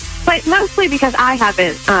 But mostly because I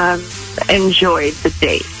haven't enjoyed the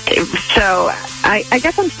date. So I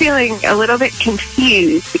guess I'm feeling a little bit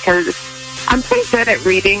confused because I'm pretty good at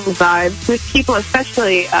reading vibes with people,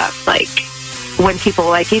 especially like when people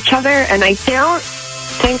like each other. And I don't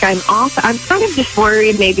think I'm off. I'm kind of just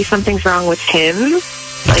worried maybe something's wrong with him.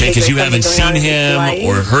 Okay, because you haven't seen him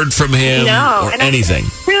or heard from him or anything.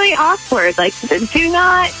 It's really awkward. Like, do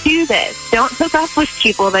not do this. Don't hook up with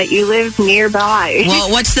people that you live nearby.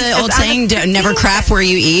 Well, what's the old saying? Never crap where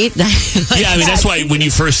you eat? Yeah, I mean, that's why when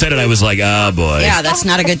you first said it, I was like, oh, boy. Yeah, that's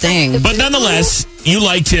not a good thing. But nonetheless, you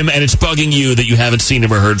liked him, and it's bugging you that you haven't seen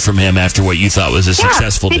him or heard from him after what you thought was a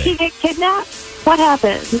successful date. Did he get kidnapped? What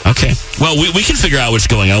happened? Okay. Well, we can figure out what's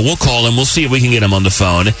going on. We'll call him. We'll see if we can get him on the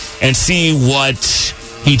phone and see what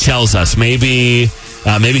he tells us. Maybe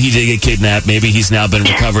he did get kidnapped. Maybe he's now been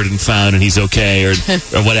recovered and found and he's okay or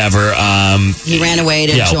whatever. He ran away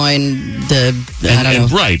to join the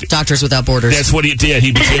right. Doctors Without Borders. That's what he did.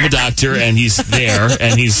 He became a doctor and he's there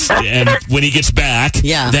and when he gets back,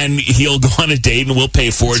 then he'll go on a date and we'll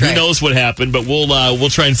pay for it. Who knows what happened, but we'll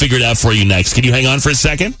try and figure it out for you next. Can you hang on for a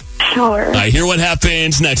second? Sure. All right, hear what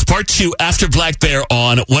happens next. Part 2 after Black Bear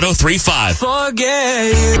on 103.5.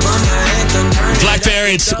 Black Bear,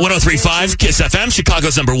 it's 103.5 Kiss FM,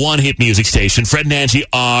 Chicago's #1 hit music station. Fred and Angie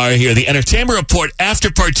are here. The entertainment report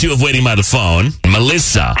after part 2 of Waiting by the Phone.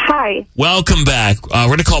 Melissa. Hi. Welcome back. We're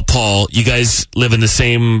going to call Paul. You guys live in the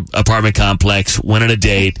same apartment complex, went on a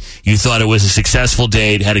date. You thought it was a successful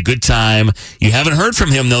date, had a good time. You haven't heard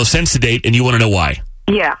from him, though, since the date, and you want to know why.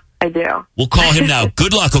 Yeah, I do. We'll call him now.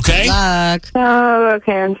 Good luck, okay? Good luck. Oh,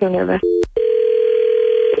 okay. I'm so nervous.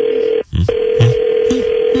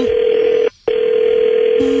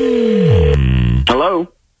 Hello?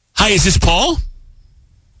 Hi, is this Paul?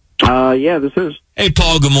 Yeah, this is. Hey,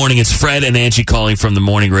 Paul, good morning. It's Fred and Angie calling from the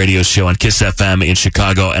morning radio show on Kiss FM in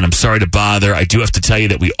Chicago, and I'm sorry to bother. I do have to tell you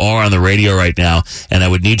that we are on the radio right now, and I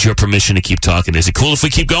would need your permission to keep talking. Is it cool if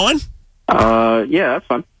we keep going? Yeah, that's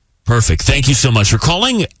fine. Perfect. Thank you so much. We're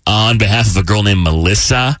calling on behalf of a girl named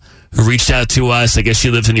Melissa who reached out to us. I guess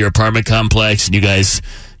she lives in your apartment complex, and you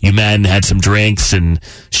met and had some drinks, and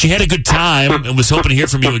she had a good time and was hoping to hear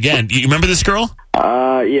from you again. You remember this girl?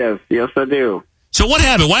 Yes, I do. So what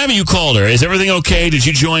happened? Why haven't you called her? Is everything okay? Did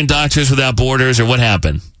you join Doctors Without Borders, or what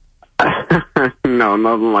happened? No,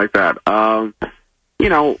 nothing like that.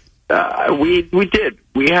 We did.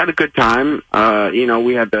 We had a good time.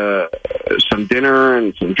 We had some dinner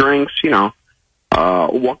and some drinks,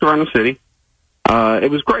 walked around the city.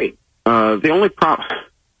 It was great. The only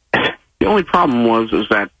problem was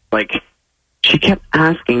that, like, she kept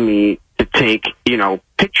asking me to take,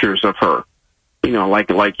 pictures of her. like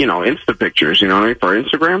Insta pictures, for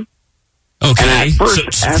Instagram. Okay. And at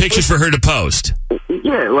first, so pictures for her to post.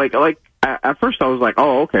 Yeah, like at first I was like,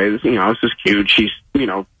 oh, okay, this is cute. She's,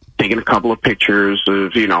 taking a couple of pictures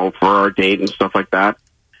of, for our date and stuff like that.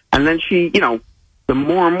 And then she, the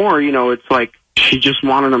more and more, it's like she just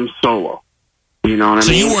wanted them solo. You know what I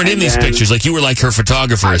mean? So you weren't in these pictures, like you were like her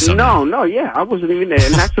photographer or something. No, yeah, I wasn't even there,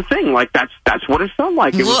 and that's the thing. Like that's what it felt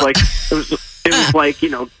like. It was like it was like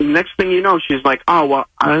next thing you know, she's like, oh well,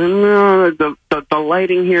 I don't know, the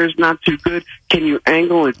lighting here is not too good. Can you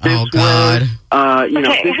angle it this way?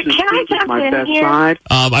 Okay, this is my best side.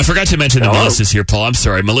 I forgot to mention that Melissa's here, Paul. I'm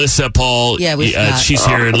sorry, Melissa, Paul. Yeah, she's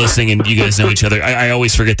here and listening, and you guys know each other. I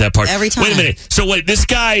always forget that part every time. Wait a minute. So wait, this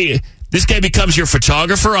guy becomes your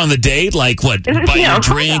photographer on the date? Like what? Buy your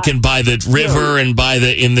drink and by the river and by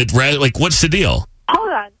like what's the deal? Hold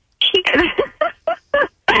on.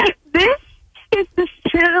 This is the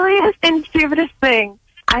silliest and stupidest thing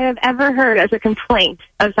I have ever heard as a complaint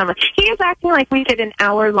of someone. He is acting like we did an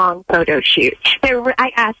hour-long photo shoot.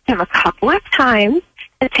 I asked him a couple of times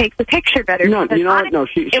to take the picture better. No, you know what? No,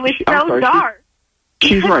 it was so dark.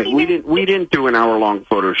 She's right. We didn't do an hour-long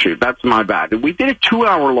photo shoot. That's my bad. We did a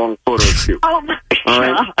 2-hour-long photo shoot. Oh my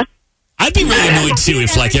God. I'd be really annoyed too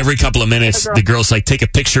if like every couple of minutes the girl's like, take a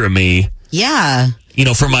picture of me. Yeah.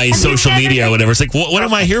 For my social media or whatever. It's like, what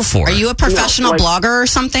am I here for? Are you a professional blogger or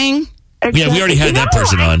something? Yeah, we already had that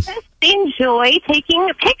person on. I just enjoy taking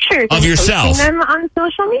pictures of yourself, posting them on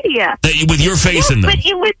social media with your face in them. But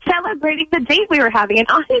it was celebrating the date we were having. And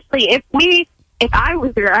honestly, if I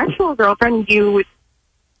was your actual girlfriend, you would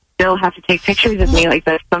still have to take pictures of me. Like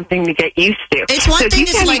that's something to get used to. It's one thing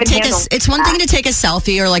to like it's one thing to take a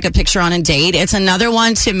selfie or like a picture on a date. It's another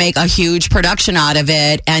one to make a huge production out of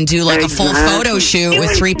it and do like a full photo shoot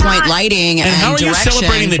with 3-point lighting and how are direction. you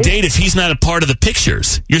celebrating the date if he's not a part of the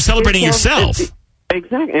pictures? You're celebrating yourself.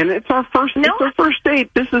 Exactly, and it's our first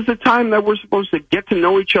date. This is the time that we're supposed to get to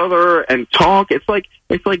know each other and talk. It's like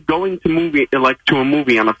going to a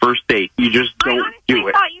movie on a first date. You just don't do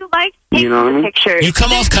it. I thought you liked taking pictures. You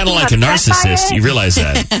come off kind of like a narcissist. You realize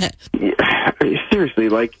that? Seriously,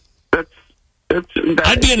 like that's.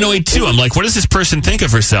 I'd be annoyed too. I'm like, what does this person think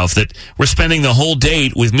of herself that we're spending the whole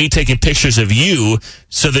date with me taking pictures of you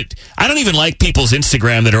so that I don't even like people's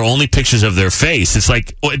Instagram that are only pictures of their face. It's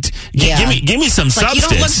like, give me some substance. You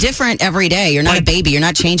don't look different every day. You're not a baby. You're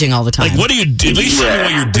not changing all the time. Like, what do you do? At least show me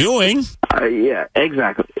what you're doing. Yeah,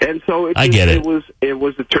 exactly. And so I get it. It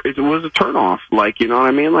was a turnoff. Like, you know what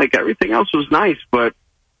I mean? Like everything else was nice, but.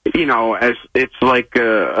 As it's like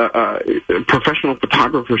a professional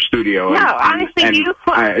photographer studio. No, honestly, you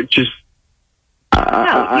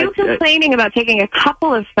complaining about taking a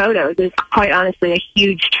couple of photos is quite honestly a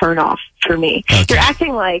huge turnoff for me. Okay. You're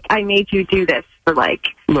acting like I made you do this for like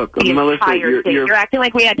the entire thing. You're acting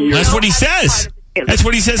like we had. That's what he says. That's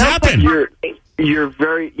what he says happened. You're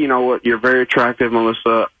very, you're very attractive,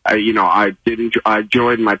 Melissa. I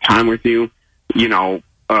enjoyed my time with you.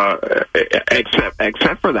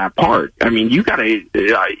 Except for that part. I mean, you gotta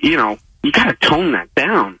tone that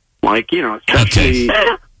down. Like, especially.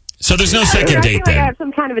 Okay. So there's no second date then. I have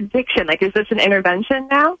some kind of addiction. Like, is this an intervention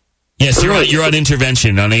now? Yes, you're on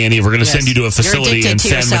intervention on A&E. We're going to send you to a facility in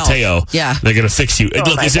San Mateo. Yeah. They're going to fix you. Look,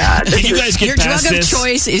 can you guys get your past drug this? of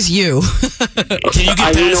choice is you. Can you get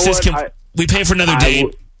past this? Can we pay for another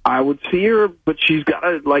date? I would see her, but she's got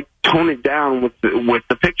to like tone it down with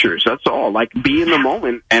the pictures. That's all. Like, be in the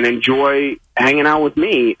moment and enjoy hanging out with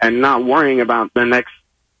me, and not worrying about the next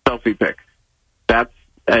selfie pic. That's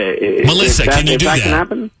Melissa. Can you do that? Can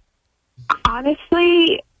happen?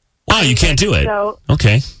 Honestly, wow, you can't do it. So,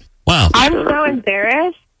 okay. Wow. I'm so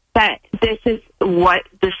embarrassed that this is the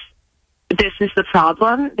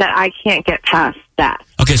problem that I can't get past that.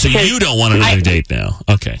 Okay, so you don't want another date now.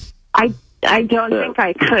 Okay. I don't think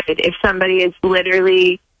I could if somebody is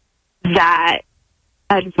literally that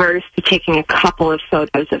adverse to taking a couple of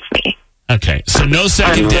photos of me. Okay, so no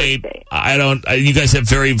second date. You guys have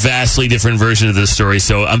very vastly different versions of this story,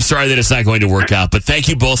 so I'm sorry that it's not going to work out. But thank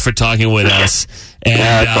you both for talking with us. And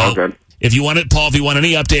it's all good. If you want it, Paul, if you want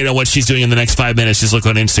any update on what she's doing in the next 5 minutes, just look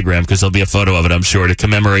on Instagram because there'll be a photo of it, I'm sure, to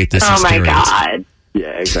commemorate this experience. Oh, my God.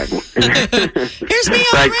 Yeah, exactly. Here's me on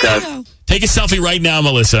Thanks, the radio. guys. Take a selfie right now,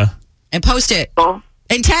 Melissa. And post it. Oh.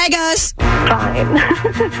 And tag us. Fine.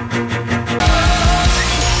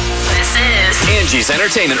 This is Angie's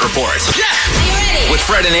Entertainment Report. With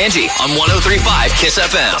Fred and Angie on 103.5 Kiss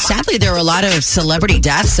FM. Sadly, there were a lot of celebrity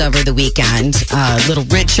deaths over the weekend. Little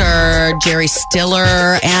Richard, Jerry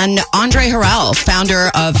Stiller, and Andre Harrell. Candle,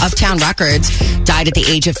 founder of Uptown Records, died at the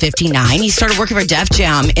age of 59. He started working for Def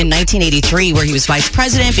Jam in 1983, where he was vice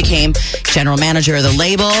president, became general manager of the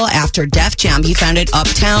label. After Def Jam, he founded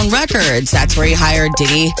Uptown Records. That's where he hired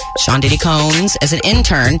Sean Diddy Combs as an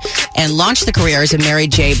intern and launched the careers of Mary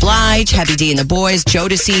J. Blige, Heavy D and the Boys,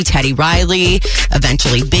 Jodeci, Teddy Riley,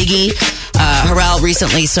 eventually Biggie. Harrell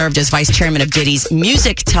recently served as vice chairman of Diddy's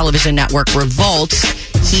music television network, Revolt.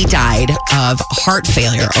 He died of heart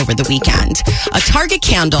failure over the weekend. A Target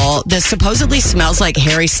candle that supposedly smells like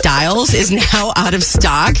Harry Styles is now out of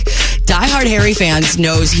stock. Diehard Harry fans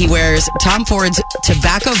knows he wears Tom Ford's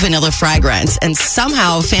tobacco vanilla fragrance, and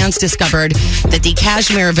somehow fans discovered that the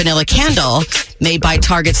cashmere vanilla candle made by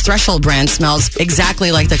Target's Threshold brand smells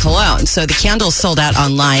exactly like the cologne. So the candle's sold out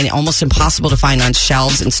online, almost impossible to find on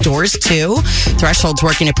shelves in stores too. Threshold's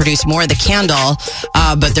working to produce more of the candle,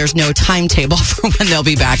 but there's no timetable for when they'll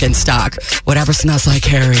be back in stock. Whatever smells like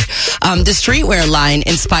Harry. The streetwear line,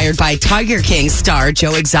 inspired by Tiger King star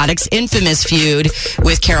Joe Exotic's infamous feud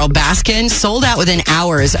with Carole Baskin, sold out within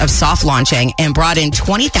hours of soft launching and brought in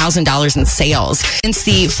 $20,000 in sales. Since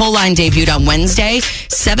the full line debuted on Wednesday,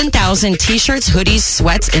 7,000 t-shirts, hoodies,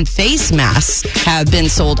 sweats, and face masks have been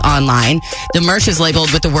sold online. The merch is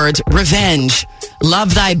labeled with the words revenge,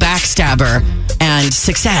 love thy backstabber, and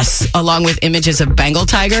success, along with images of Bengal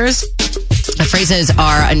tigers. The phrases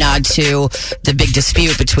are a nod to the big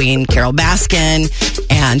dispute between Carole Baskin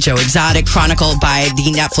and Joe Exotic, chronicled by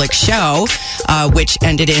the Netflix show, which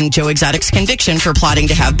ended in Joe Exotic's conviction for plotting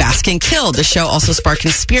to have Baskin killed. The show also sparked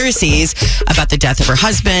conspiracies about the death of her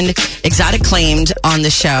husband. Exotic claimed on the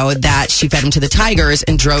show that she fed him to the tigers,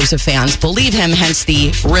 and droves of fans believe him, hence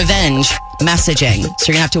the revenge messaging.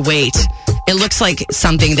 So you're going to have to wait. It looks like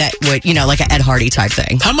something that would, like an Ed Hardy type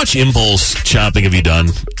thing. How much impulse shopping have you done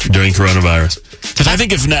during coronavirus? Because I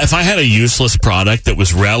think if I had a useless product that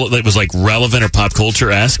was relevant or pop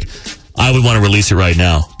culture-esque, I would want to release it right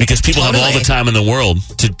now. Because people have all the time in the world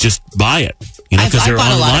to just buy it. I bought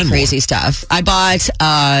a lot of crazy stuff. I bought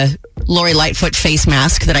Lori Lightfoot face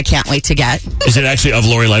mask that I can't wait to get. Is it actually of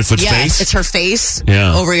Lori Lightfoot's face? Yes, it's her face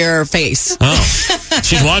over your face. Oh,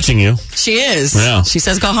 she's watching you. She is. Yeah. She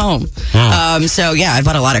says go home. Oh. So yeah, I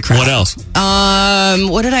bought a lot of crap. What else?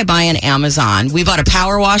 What did I buy on Amazon? We bought a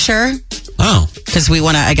power washer. Oh. Because we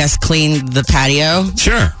want to, I guess, clean the patio.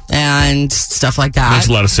 Sure. And stuff like that. Makes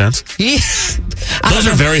a lot of sense. Yeah. Those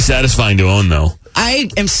are very satisfying to own, though. I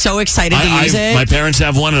am so excited to use it. My parents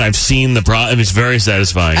have one, and I've seen the product. It's very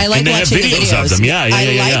satisfying. I like and they watching have videos of them. Yeah, I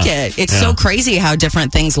like it. It's so crazy how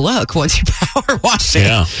different things look once you power wash it.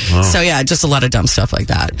 Yeah. Wow. So yeah, just a lot of dumb stuff like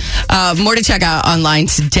that. More to check out online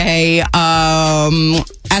today.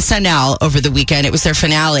 SNL over the weekend. It was their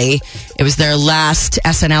finale. It was their last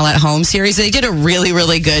SNL at Home series. They did a really,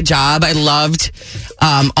 really good job. I loved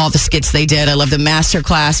all the skits they did. I loved the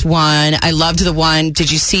masterclass one. I loved the one.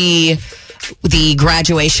 Did you see the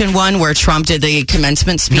graduation one where Trump did the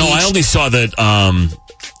commencement speech? No, I only saw that. I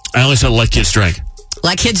only saw Let Kids Drink.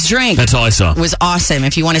 Let Kids Drink. That's all I saw. It was awesome.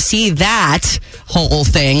 If you want to see that whole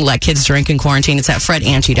thing, Let Kids Drink in quarantine, it's at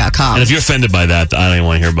fredangie.com. And if you're offended by that, I don't even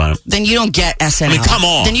want to hear about it. Then you don't get SNL. I mean, come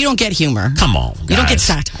on. Then you don't get humor. Come on, guys. You don't get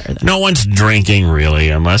satire. Then. No one's drinking, really,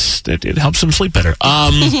 unless it helps them sleep better.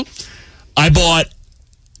 I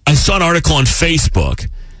saw an article on Facebook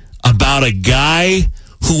about a guy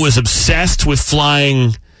who was obsessed with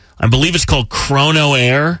flying, I believe it's called Chrono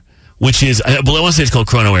Air, which is, I want to say it's called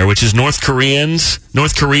Chrono Air, which is North Korea's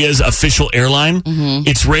official airline. Mm-hmm.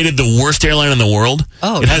 It's rated the worst airline in the world.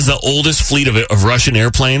 Oh, it has the oldest fleet of Russian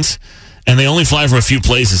airplanes, and they only fly from a few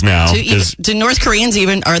places now. Do North Koreans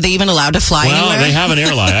are they even allowed to fly anywhere? Well, they have an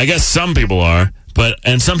airline. I guess some people are,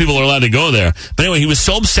 and some people are allowed to go there. But anyway, he was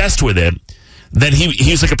so obsessed with it. Then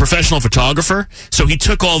he's like a professional photographer, so he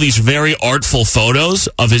took all these very artful photos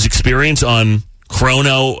of his experience on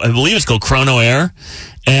Chrono, I believe it's called Chrono Air,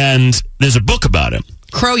 and there's a book about it.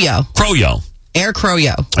 Croyo. Air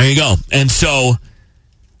Croyo. There you go. And so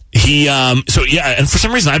he, and for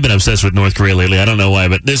some reason I've been obsessed with North Korea lately. I don't know why,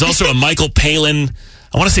 but there's also a Michael Palin,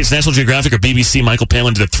 I want to say it's National Geographic or BBC. Michael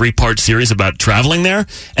Palin did a 3-part series about traveling there,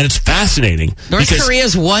 and it's fascinating. North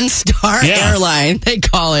Korea's one-star airline, they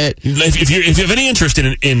call it. If you have any interest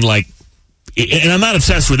in like, and I'm not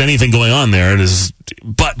obsessed with anything going on there,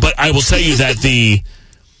 but I will tell you that the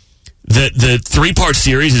 3-part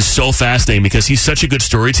series is so fascinating because he's such a good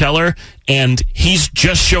storyteller, and he's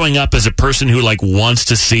just showing up as a person who like wants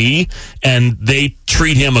to see, and they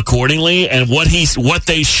treat him accordingly, and what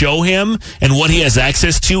they show him and what he has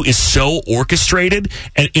access to is so orchestrated.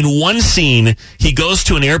 And in one scene, he goes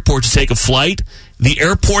to an airport to take a flight. The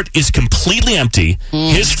airport is completely empty.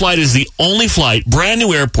 His flight is the only flight. Brand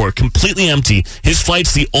new airport, completely empty. His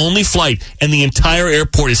flight's the only flight, and the entire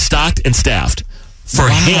airport is stocked and staffed for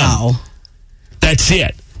him. That's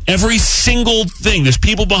it. Every single thing. There's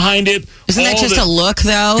people behind it. Isn't that just a look,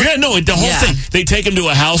 though? Yeah, no, the whole thing. They take him to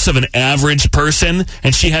a house of an average person,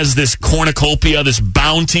 and she has this cornucopia, this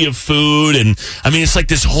bounty of food, and I mean, it's like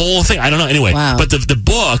this whole thing. I don't know. Anyway, but the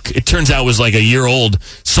book, it turns out, was like a year old,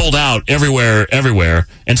 sold out everywhere,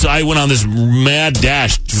 and so I went on this mad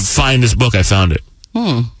dash to find this book. I found it.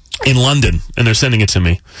 In London, and they're sending it to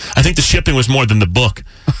me. I think the shipping was more than the book.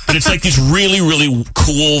 But it's like these really, really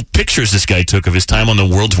cool pictures this guy took of his time on the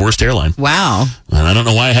world's worst airline. Wow. And I don't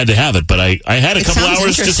know why I had to have it, but I had a couple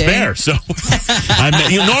hours to spare. So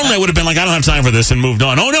normally I would have been like, I don't have time for this and moved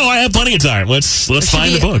on. Oh, no, I have plenty of time. Let's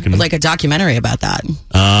find the book. And, like a documentary about that.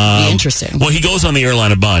 Be interesting. Well, he goes on the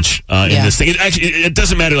airline a bunch in this thing. It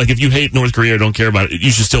doesn't matter. Like, if you hate North Korea or don't care about it,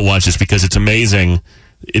 you should still watch this because it's amazing.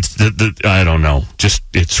 It's I don't know. Just,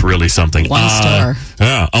 it's really something. One star.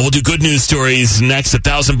 Yeah. We'll do good news stories next.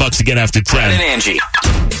 $1,000 again after 10. Fred and Angie.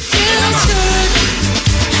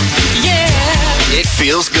 It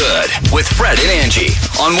feels good with Fred and Angie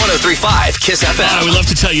on 103.5 Kiss FM. We love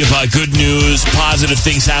to tell you about good news, positive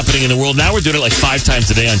things happening in the world. Now we're doing it like 5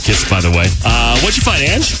 times a day on Kiss, by the way. What'd you find,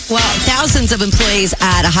 Ange? Well, thousands of employees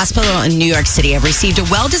at a hospital in New York City have received a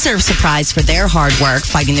well-deserved surprise for their hard work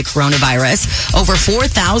fighting the coronavirus. Over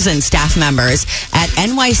 4,000 staff members at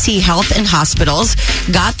NYC Health and Hospitals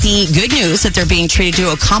got the good news that they're being treated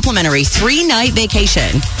to a complimentary 3-night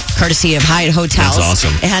vacation, courtesy of Hyatt Hotels. That's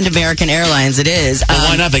awesome. And American Airlines. It is. Well,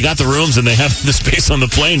 why not? They got the rooms and they have the space on the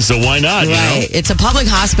plane, so why not? Right. You know? It's a public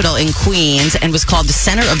hospital in Queens and was called the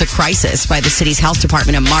center of the crisis by the city's health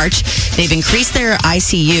department in March. They've increased their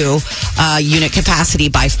ICU unit capacity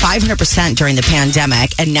by 500% during the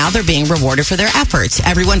pandemic, and now they're being rewarded for their efforts.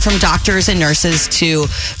 Everyone from doctors and nurses to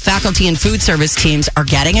faculty and food service teams are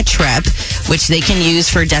getting a trip, which they can use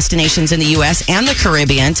for destinations in the U.S. and the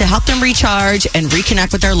Caribbean to help them recharge and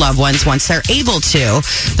reconnect with their loved ones once they're able to.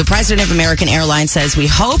 The president of American Airlines says, "We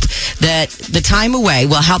hope that the time away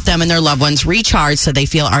will help them and their loved ones recharge so they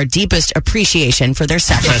feel our deepest appreciation for their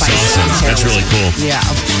sacrifice." That's awesome. That's really cool. Yeah.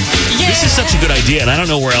 This is such a good idea, and I don't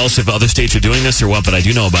know where else, if other states are doing this or what, but I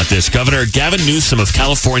do know about this. Governor Gavin Newsom of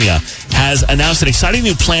California has announced an exciting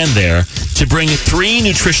new plan there to bring 3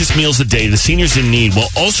 nutritious meals a day to the seniors in need while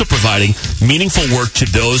also providing meaningful work to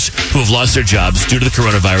those who have lost their jobs due to the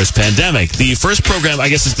coronavirus pandemic. The first program, I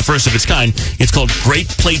guess, is the first of its kind. It's called Great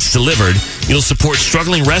Plates Delivered. It'll support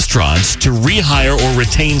struggling restaurants to rehire or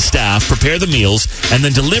retain staff, prepare the meals, and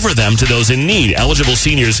then deliver them to those in need. Eligible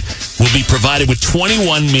seniors will be provided with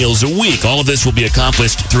 21 meals a week. All of this will be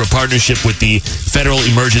accomplished through a partnership with the Federal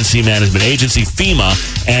Emergency Management Agency, FEMA,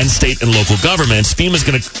 and state and local governments. FEMA is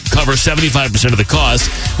going to cover 75% of the cost,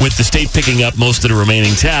 with the state picking up most of the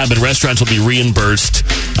remaining tab, and restaurants will be reimbursed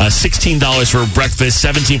 $16 for breakfast,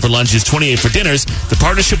 $17 for lunches, $28 for dinners. The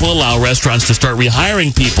partnership will allow restaurants to start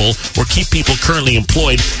rehiring people or keep people currently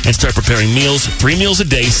employed and start preparing meals, 3 meals a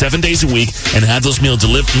day, 7 days a week, and have those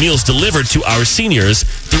meals delivered to our seniors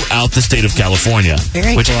throughout the state of California.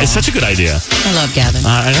 Very cool. Is such a good idea. I love Gavin.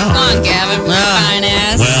 I know. Come on, Gavin. Fine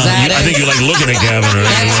ass. Well, I think you like looking at Gavin. Right?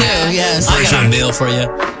 That too, yes. I got a meal for you.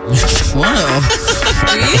 Whoa.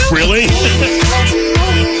 Really?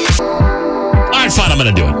 All right, fine. I'm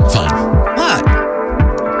going to do it. Fine. What?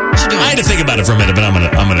 What you doing? I had to think about it for a minute, but I'm gonna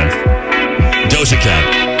Doja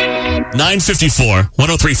Cat. 9:54,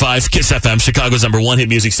 103.5 Kiss FM, Chicago's #1 hit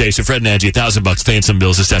music station. Fred and Angie, $1,000 paying some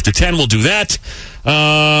bills just after 10. We'll do that.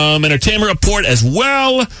 Entertainment report as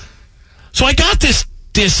well. So I got this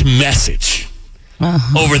message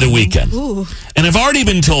over the weekend, and I've already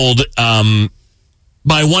been told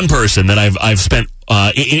by one person that I've spent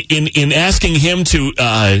in asking him to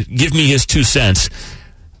give me his 2 cents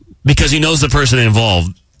because he knows the person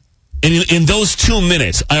involved. In those 2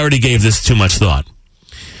 minutes, I already gave this too much thought.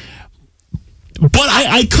 But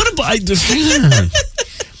I could have.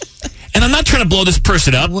 And I'm not trying to blow this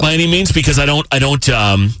person up by any means because I don't.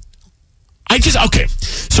 Okay.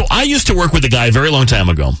 So I used to work with a guy a very long time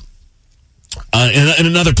ago in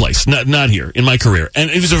another place, not here, in my career. And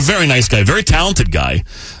he was a very nice guy, very talented guy,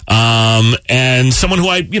 and someone who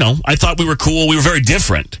I thought we were cool. We were very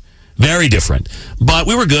different, but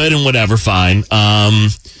we were good and whatever, fine.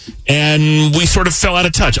 And we sort of fell out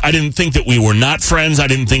of touch. I didn't think that we were not friends. I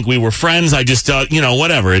didn't think we were friends. I just thought,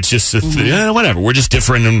 whatever. It's just, whatever. We're just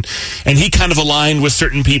different. And he kind of aligned with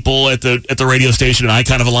certain people at the radio station, and I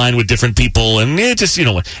kind of aligned with different people. And it just,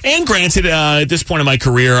 And granted, at this point in my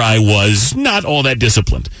career, I was not all that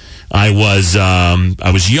disciplined. I was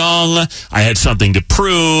young. I had something to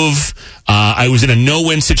prove. I was in a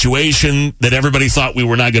no-win situation that everybody thought we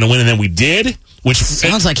were not going to win, and then we did. Which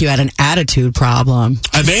sounds like you had an attitude problem.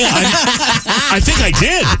 I think I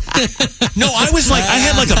did. No, I was like, I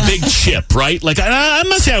had like a big chip, right? Like I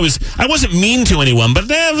must say I wasn't mean to anyone, but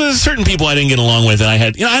there were certain people I didn't get along with, and I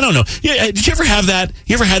had, I don't know. Yeah, did you ever have that?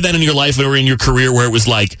 You ever had that in your life or in your career where it was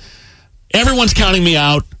like everyone's counting me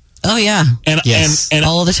out? Oh yeah, and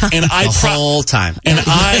all the time, and the whole time, and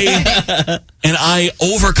I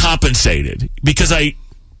overcompensated because I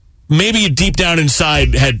maybe deep down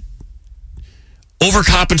inside had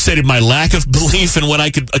overcompensated my lack of belief in what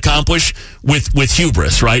I could accomplish with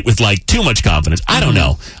hubris, right? With like too much confidence. I don't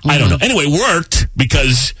know. I don't know. Anyway, it worked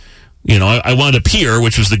because, I wound up here,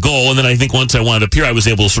 which was the goal. And then I think once I wound up here, I was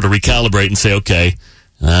able to sort of recalibrate and say, okay,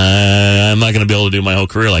 I'm not going to be able to do my whole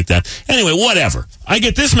career like that. Anyway, whatever. I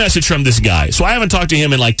get this message from this guy. So I haven't talked to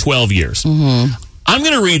him in like 12 years. I'm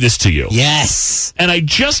going to read this to you. Yes. And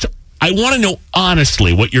I want to know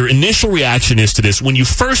honestly what your initial reaction is to this when you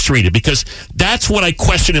first read it, because that's what I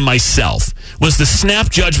question in myself, was the snap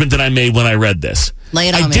judgment that I made when I read this. Lay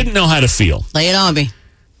it on me. I didn't know how to feel. Lay it on me.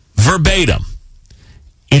 Verbatim.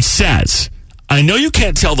 It says, I know you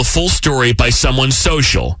can't tell the full story by someone's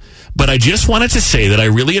social, but I just wanted to say that I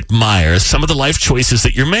really admire some of the life choices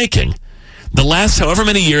that you're making. The last however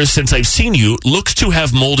many years since I've seen you looks to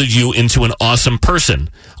have molded you into an awesome person.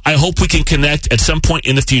 I hope we can connect at some point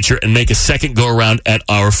in the future and make a second go-around at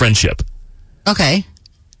our friendship. Okay.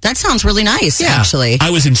 That sounds really nice, actually. I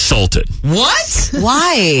was insulted. What?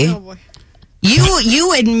 Why? Oh, boy.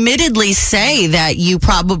 You admittedly say that you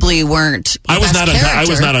probably weren't I was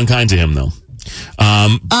not unkind to him, though.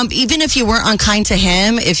 Even if you weren't unkind to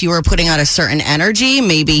him, if you were putting out a certain energy,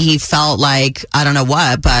 maybe he felt like, I don't know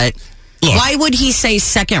what, but... Look, why would he say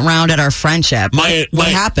second round at our friendship? What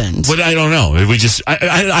happened? But I don't know. We just,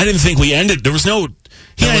 I didn't think we ended. There was no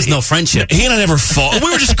friendship. He and I never fought.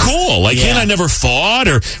 We were just cool. Like he and I never fought,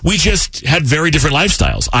 or we just had very different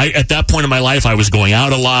lifestyles. At that point in my life, I was going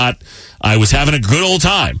out a lot. I was having a good old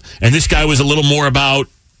time, and this guy was a little more about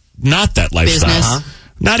not that lifestyle. Business.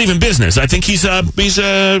 Not even business. I think he's a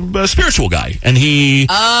spiritual guy, and he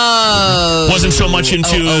wasn't so much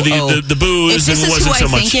into the booze, and wasn't so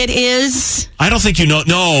much. I think it is. I don't think you know.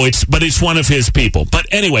 No, it's one of his people. But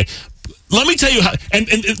anyway, let me tell you how. And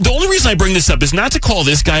the only reason I bring this up is not to call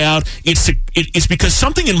this guy out. It's because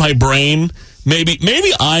something in my brain.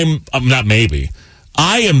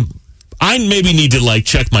 I maybe need to like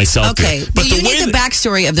check myself. Okay, here. But do you need the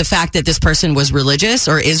backstory of the fact that this person was religious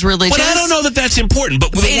or is religious? But I don't know that that's important.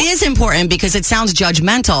 But it is important because it sounds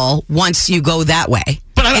judgmental once you go that way.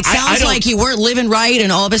 But it sounds like you weren't living right,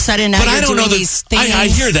 and all of a sudden now you're doing these things. I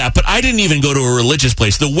hear that, but I didn't even go to a religious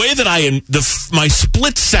place. The way that my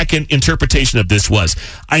split-second interpretation of this was,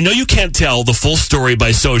 I know you can't tell the full story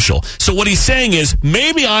by social. So what he's saying is,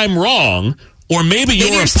 maybe I'm wrong. Or maybe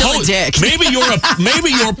you're still a dick. maybe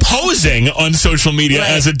you're posing on social media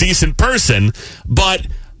as a decent person, but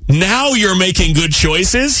now you're making good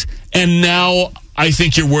choices, and now I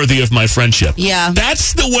think you're worthy of my friendship. Yeah,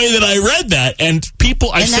 that's the way that I read that, and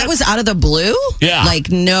people. That was out of the blue. Yeah, like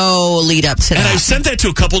no lead up to that. And I sent that to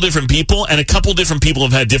a couple different people, and a couple different people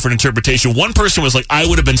have had different interpretation. One person was like, "I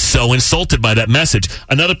would have been so insulted by that message."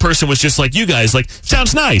 Another person was just like, "You guys, like,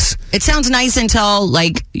 sounds nice." It sounds nice until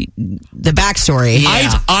like the backstory.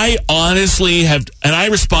 Yeah. I honestly have, and I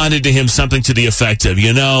responded to him something to the effect of,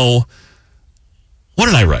 what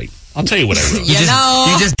did I write? I'll tell you what I wrote. You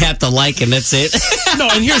just have to like, and that's it. No,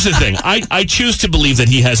 and here's the thing. I choose to believe that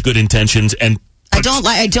he has good intentions, and I don't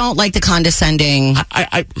like the condescending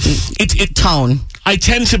tone. I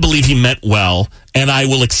tend to believe he meant well, and I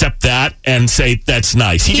will accept that and say that's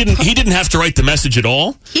nice. He didn't have to write the message at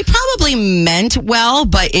all. He probably meant well,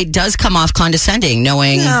 but it does come off condescending,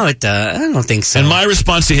 knowing. No, it does. I don't think so. And my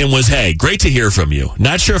response to him was, "Hey, great to hear from you.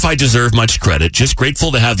 Not sure if I deserve much credit. Just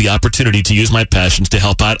grateful to have the opportunity to use my passions to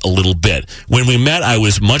help out a little bit. When we met, I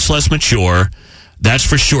was much less mature. That's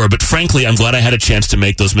for sure. But frankly, I'm glad I had a chance to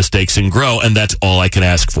make those mistakes and grow, and that's all I can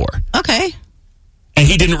ask for." Okay. And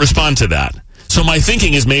he didn't respond to that. So my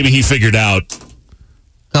thinking is maybe he figured out.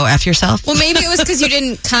 Go F yourself. Well, maybe it was because you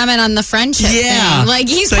didn't comment on the friendship thing. Like,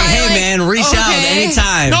 he's say, probably hey, man, reach out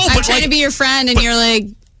anytime. No, I'm trying to be your friend, and you're like...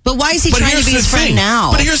 But why is he trying to be his friend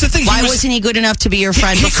now? But here's the thing. Why wasn't he good enough to be your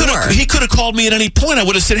friend before? He could have called me at any point. I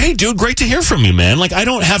would have said, "Hey, dude, great to hear from you, man. Like, I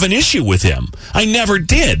don't have an issue with him. I never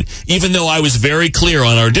did, even though I was very clear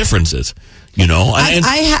on our differences."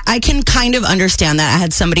 I can kind of understand that. I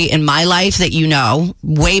had somebody in my life that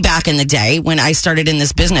way back in the day when I started in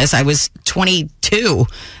this business. I was 22 22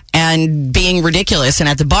 and being ridiculous and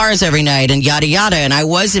at the bars every night and yada yada. And I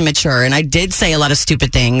was immature and I did say a lot of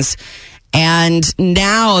stupid things. And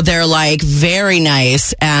now they're like very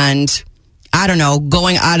nice and I don't know,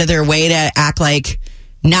 going out of their way to act like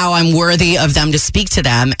now I'm worthy of them to speak to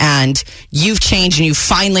them. And you've changed and you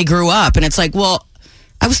finally grew up. And it's like, well,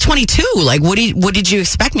 I was 22. Like, what did you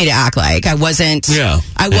expect me to act like? I wasn't,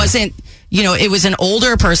 you know, it was an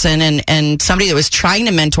older person and somebody that was trying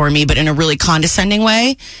to mentor me, but in a really condescending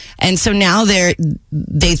way. And so now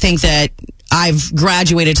they think that I've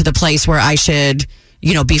graduated to the place where I should,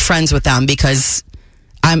 you know, be friends with them because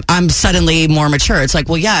I'm suddenly more mature. It's like,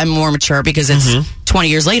 well, yeah, I'm more mature because it's 20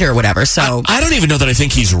 years later or whatever. So I don't even know that I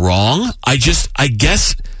think he's wrong. I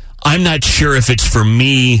guess I'm not sure if it's for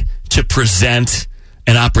me to present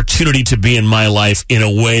an opportunity to be in my life in a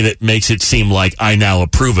way that makes it seem like I now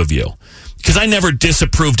approve of you. Because I never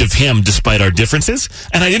disapproved of him despite our differences,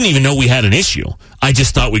 and I didn't even know we had an issue. I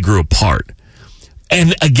just thought we grew apart.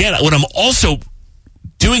 And again, what I'm also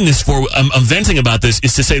doing this for, I'm venting about this,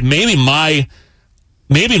 is to say maybe my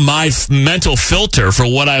mental filter for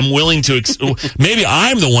what I'm willing to, maybe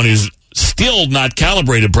I'm the one who's still not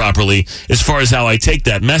calibrated properly as far as how I take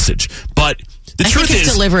that message. But the truth think his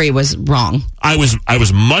is, delivery was wrong. I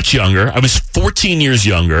was much younger. I was 14 years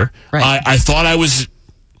younger. Right. I thought I was.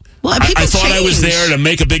 Well, I thought I was there to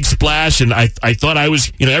make a big splash, and I thought I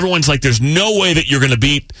was. You know, everyone's like, "There's no way that you're going to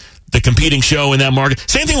beat the competing show in that market."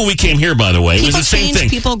 Same thing when we came here, by the way. It was the same thing.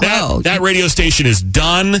 People grow. That radio station is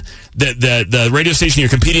done. The radio station you're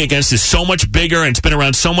competing against is so much bigger and it's been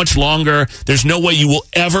around so much longer. There's no way you will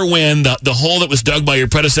ever win. The hole that was dug by your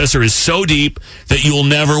predecessor is so deep that you will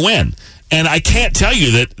never win. And I can't tell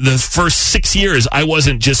you that the first 6 years, I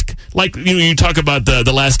wasn't just, like, you talk about the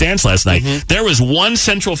Last Dance last night. There was one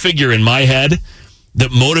central figure in my head that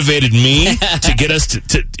motivated me to get us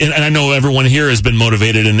to and I know everyone here has been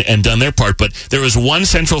motivated and done their part, but there was one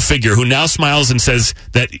central figure who now smiles and says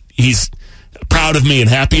that he's proud of me and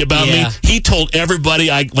happy about me. He told everybody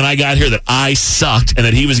when I got here that I sucked and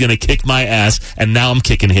that he was going to kick my ass, and now I'm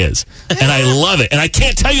kicking his. And I love it. And I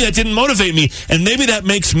can't tell you that didn't motivate me, and maybe that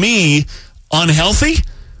makes me unhealthy,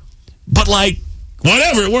 but like,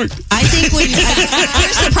 whatever, it worked. I think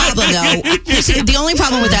here's the problem, though. The only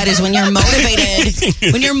problem with that is when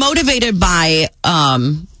you're motivated by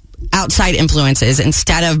outside influences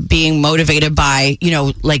instead of being motivated by, you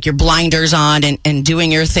know, like your blinders on and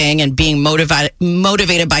doing your thing and being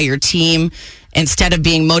motivated by your team instead of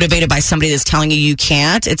being motivated by somebody that's telling you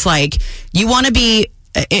can't. It's like you want to be.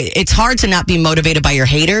 It's hard to not be motivated by your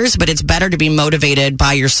haters, but it's better to be motivated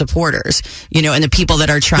by your supporters, you know, and the people that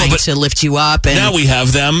are trying to lift you up. And now we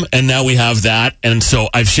have them, and now we have that, and so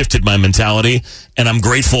I've shifted my mentality, and I'm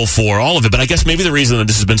grateful for all of it. But I guess maybe the reason that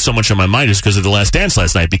this has been so much on my mind is because of the Last Dance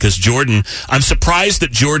last night, because I'm surprised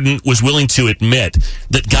that Jordan was willing to admit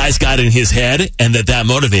that guys got in his head and that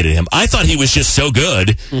motivated him. I thought he was just so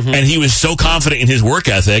good, and he was so confident in his work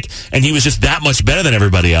ethic, and he was just that much better than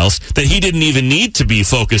everybody else that he didn't even need to be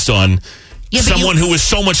focused on someone who was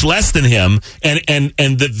so much less than him, and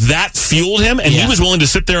that fueled him, and he was willing to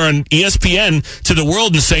sit there on ESPN to the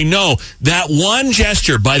world and say, no, that one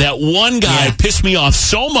gesture by that one guy pissed me off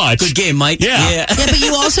so much. Good game, Mike. Yeah, but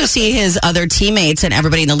you also see his other teammates and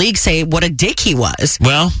everybody in the league say what a dick he was.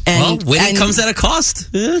 Well, winning comes at a cost.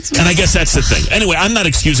 And I guess that's the thing. Anyway, I'm not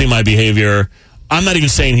excusing my behavior. I'm not even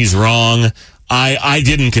saying he's wrong. I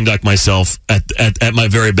didn't conduct myself at my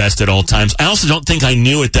very best at all times. I also don't think I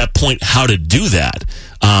knew at that point how to do that.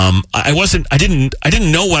 I didn't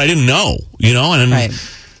know what I didn't know, you know, and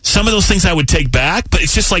some of those things I would take back, but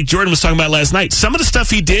it's just like Jordan was talking about last night. Some of the stuff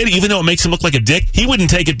he did, even though it makes him look like a dick, he wouldn't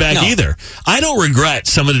take it back either. I don't regret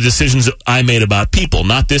some of the decisions that I made about people,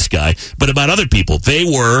 not this guy, but about other people. They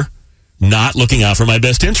were not looking out for my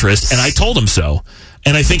best interest, and I told him so.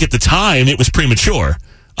 And I think at the time it was premature.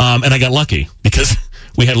 And I got lucky because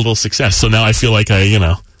we had a little success. So now I feel like I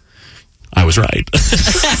was right.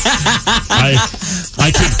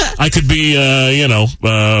 I could be, I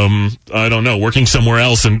don't know, working somewhere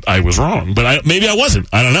else and I was wrong. But maybe I wasn't.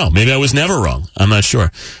 I don't know. Maybe I was never wrong. I'm not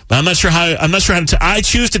sure. But I'm not sure how I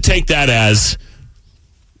choose to take that as,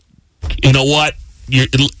 you know what?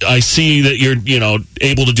 I see that you're, you know,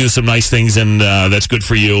 able to do some nice things, and that's good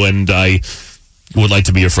for you, and I would like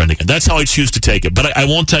to be your friend again. That's how I choose to take it. But I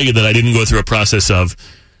won't tell you that I didn't go through a process of,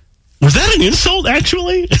 was that an insult,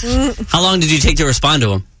 actually? How long did you take to respond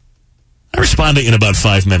to him? I responded in about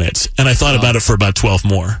 5 minutes, and I thought about it for about 12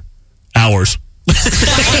 more hours.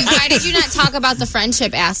 Why did you not talk about the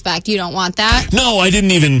friendship aspect? You don't want that? No, I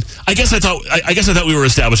didn't even. I guess I thought we were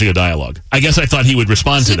establishing a dialogue. I guess I thought he would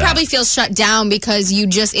respond to that. He probably feels shut down because you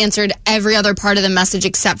just answered every other part of the message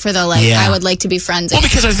except for the I would like to be friends. Well,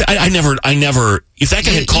 because I never. If that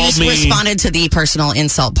guy had called me, responded to the personal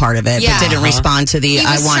insult part of it, but didn't respond to the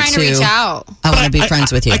I want to reach out. I want to be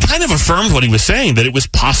friends with you. I kind of affirmed what he was saying, that it was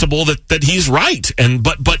possible that he's right, and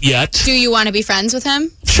but yet. Do you want to be friends with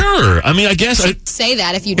him? Sure. I mean, I guess say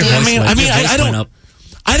that if you do. I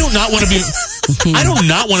do not want to be. I do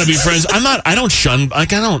not want to be friends. I don't shun.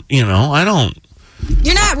 Like I don't. You're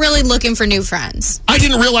not really looking for new friends. I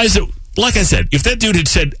didn't realize that. Like I said, if that dude had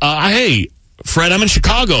said, "Hey, Fred, I'm in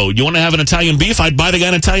Chicago. You want to have an Italian beef?" I'd buy the guy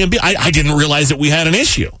an Italian beef. I didn't realize that we had an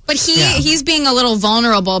issue. But he's being a little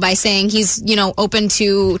vulnerable by saying he's open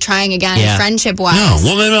to trying again friendship wise. No,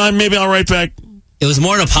 well maybe I'll write back. It was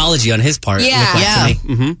more an apology on his part. Yeah. To me.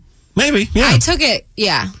 Mm-hmm. Maybe, yeah. I took it,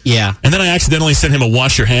 yeah. And then I accidentally sent him a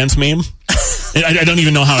wash your hands meme. I don't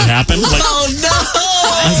even know how it happened. Like, oh, no!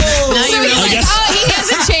 So he's like, he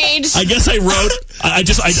hasn't changed. I guess I wrote, I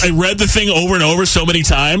read the thing over and over so many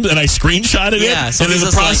times, and I screenshotted it. So and in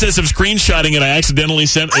the process of screenshotting it, I accidentally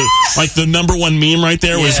sent, like, the number one meme right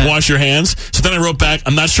there was wash your hands. So then I wrote back,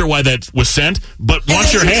 I'm not sure why that was sent, but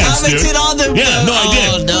wash your hands, dude. On them,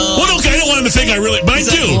 I did. No. Well, okay, I don't want him to think I really, but I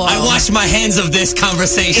do. I washed my hands of this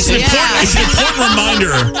conversation. It's an important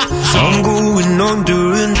reminder. I'm going on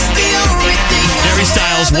during Harry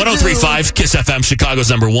Styles, 103.5 Kiss FM,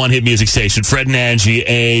 Chicago's #1 hit music station. Fred and Angie,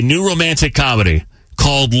 a new romantic comedy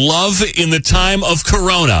called Love in the Time of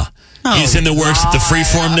Corona. Is in the works at the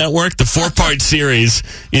Freeform Network. The 4-part series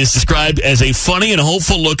is described as a funny and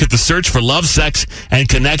hopeful look at the search for love, sex, and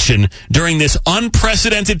connection during this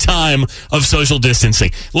unprecedented time of social distancing.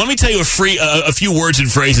 Let me tell you a few words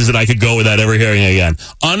and phrases that I could go without ever hearing again.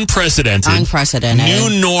 Unprecedented. New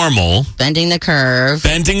normal. Bending the curve. The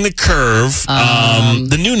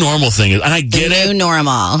new normal thing is, and I get it. The new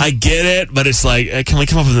normal. I get it, but it's like, can we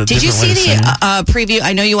come up with a different way to say it? Did you see the preview?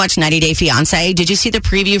 I know you watched 90 Day Fiancé. Did you see the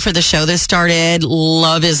preview for the show that started,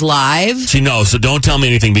 Love is Live? See, no, so don't tell me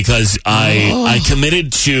anything because I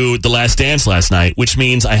committed to The Last Dance last night, which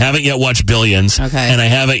means I haven't yet watched Billions, and I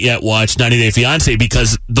haven't yet watched 90 Day Fiancé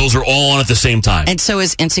because those are all on at the same time. And so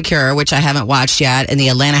is Insecure, which I haven't watched yet, and the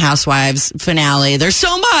Atlanta Housewives finale. There's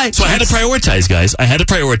so much. So I had to prioritize, guys.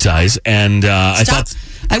 And I thought...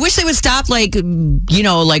 I wish they would stop, like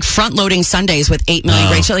front-loading Sundays with 8 million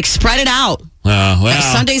great shows. Like, spread it out.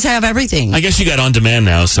 Sundays have everything. I guess you got on demand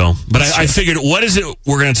now, so. But I figured, what is it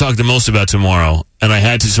we're going to talk the most about tomorrow? And I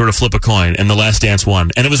had to sort of flip a coin, and The Last Dance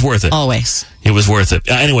won. And it was worth it. Always. It was worth it.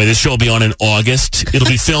 Anyway, this show will be on in August. It'll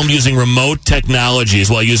be filmed using remote technologies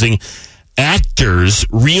while using actors'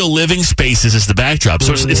 real living spaces as the backdrop.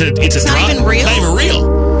 So it's a not even real? Not even real.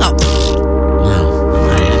 Oh.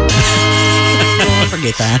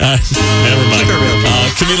 Forget that. Never mind.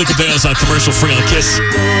 Camila Cabello's on commercial free on Kiss.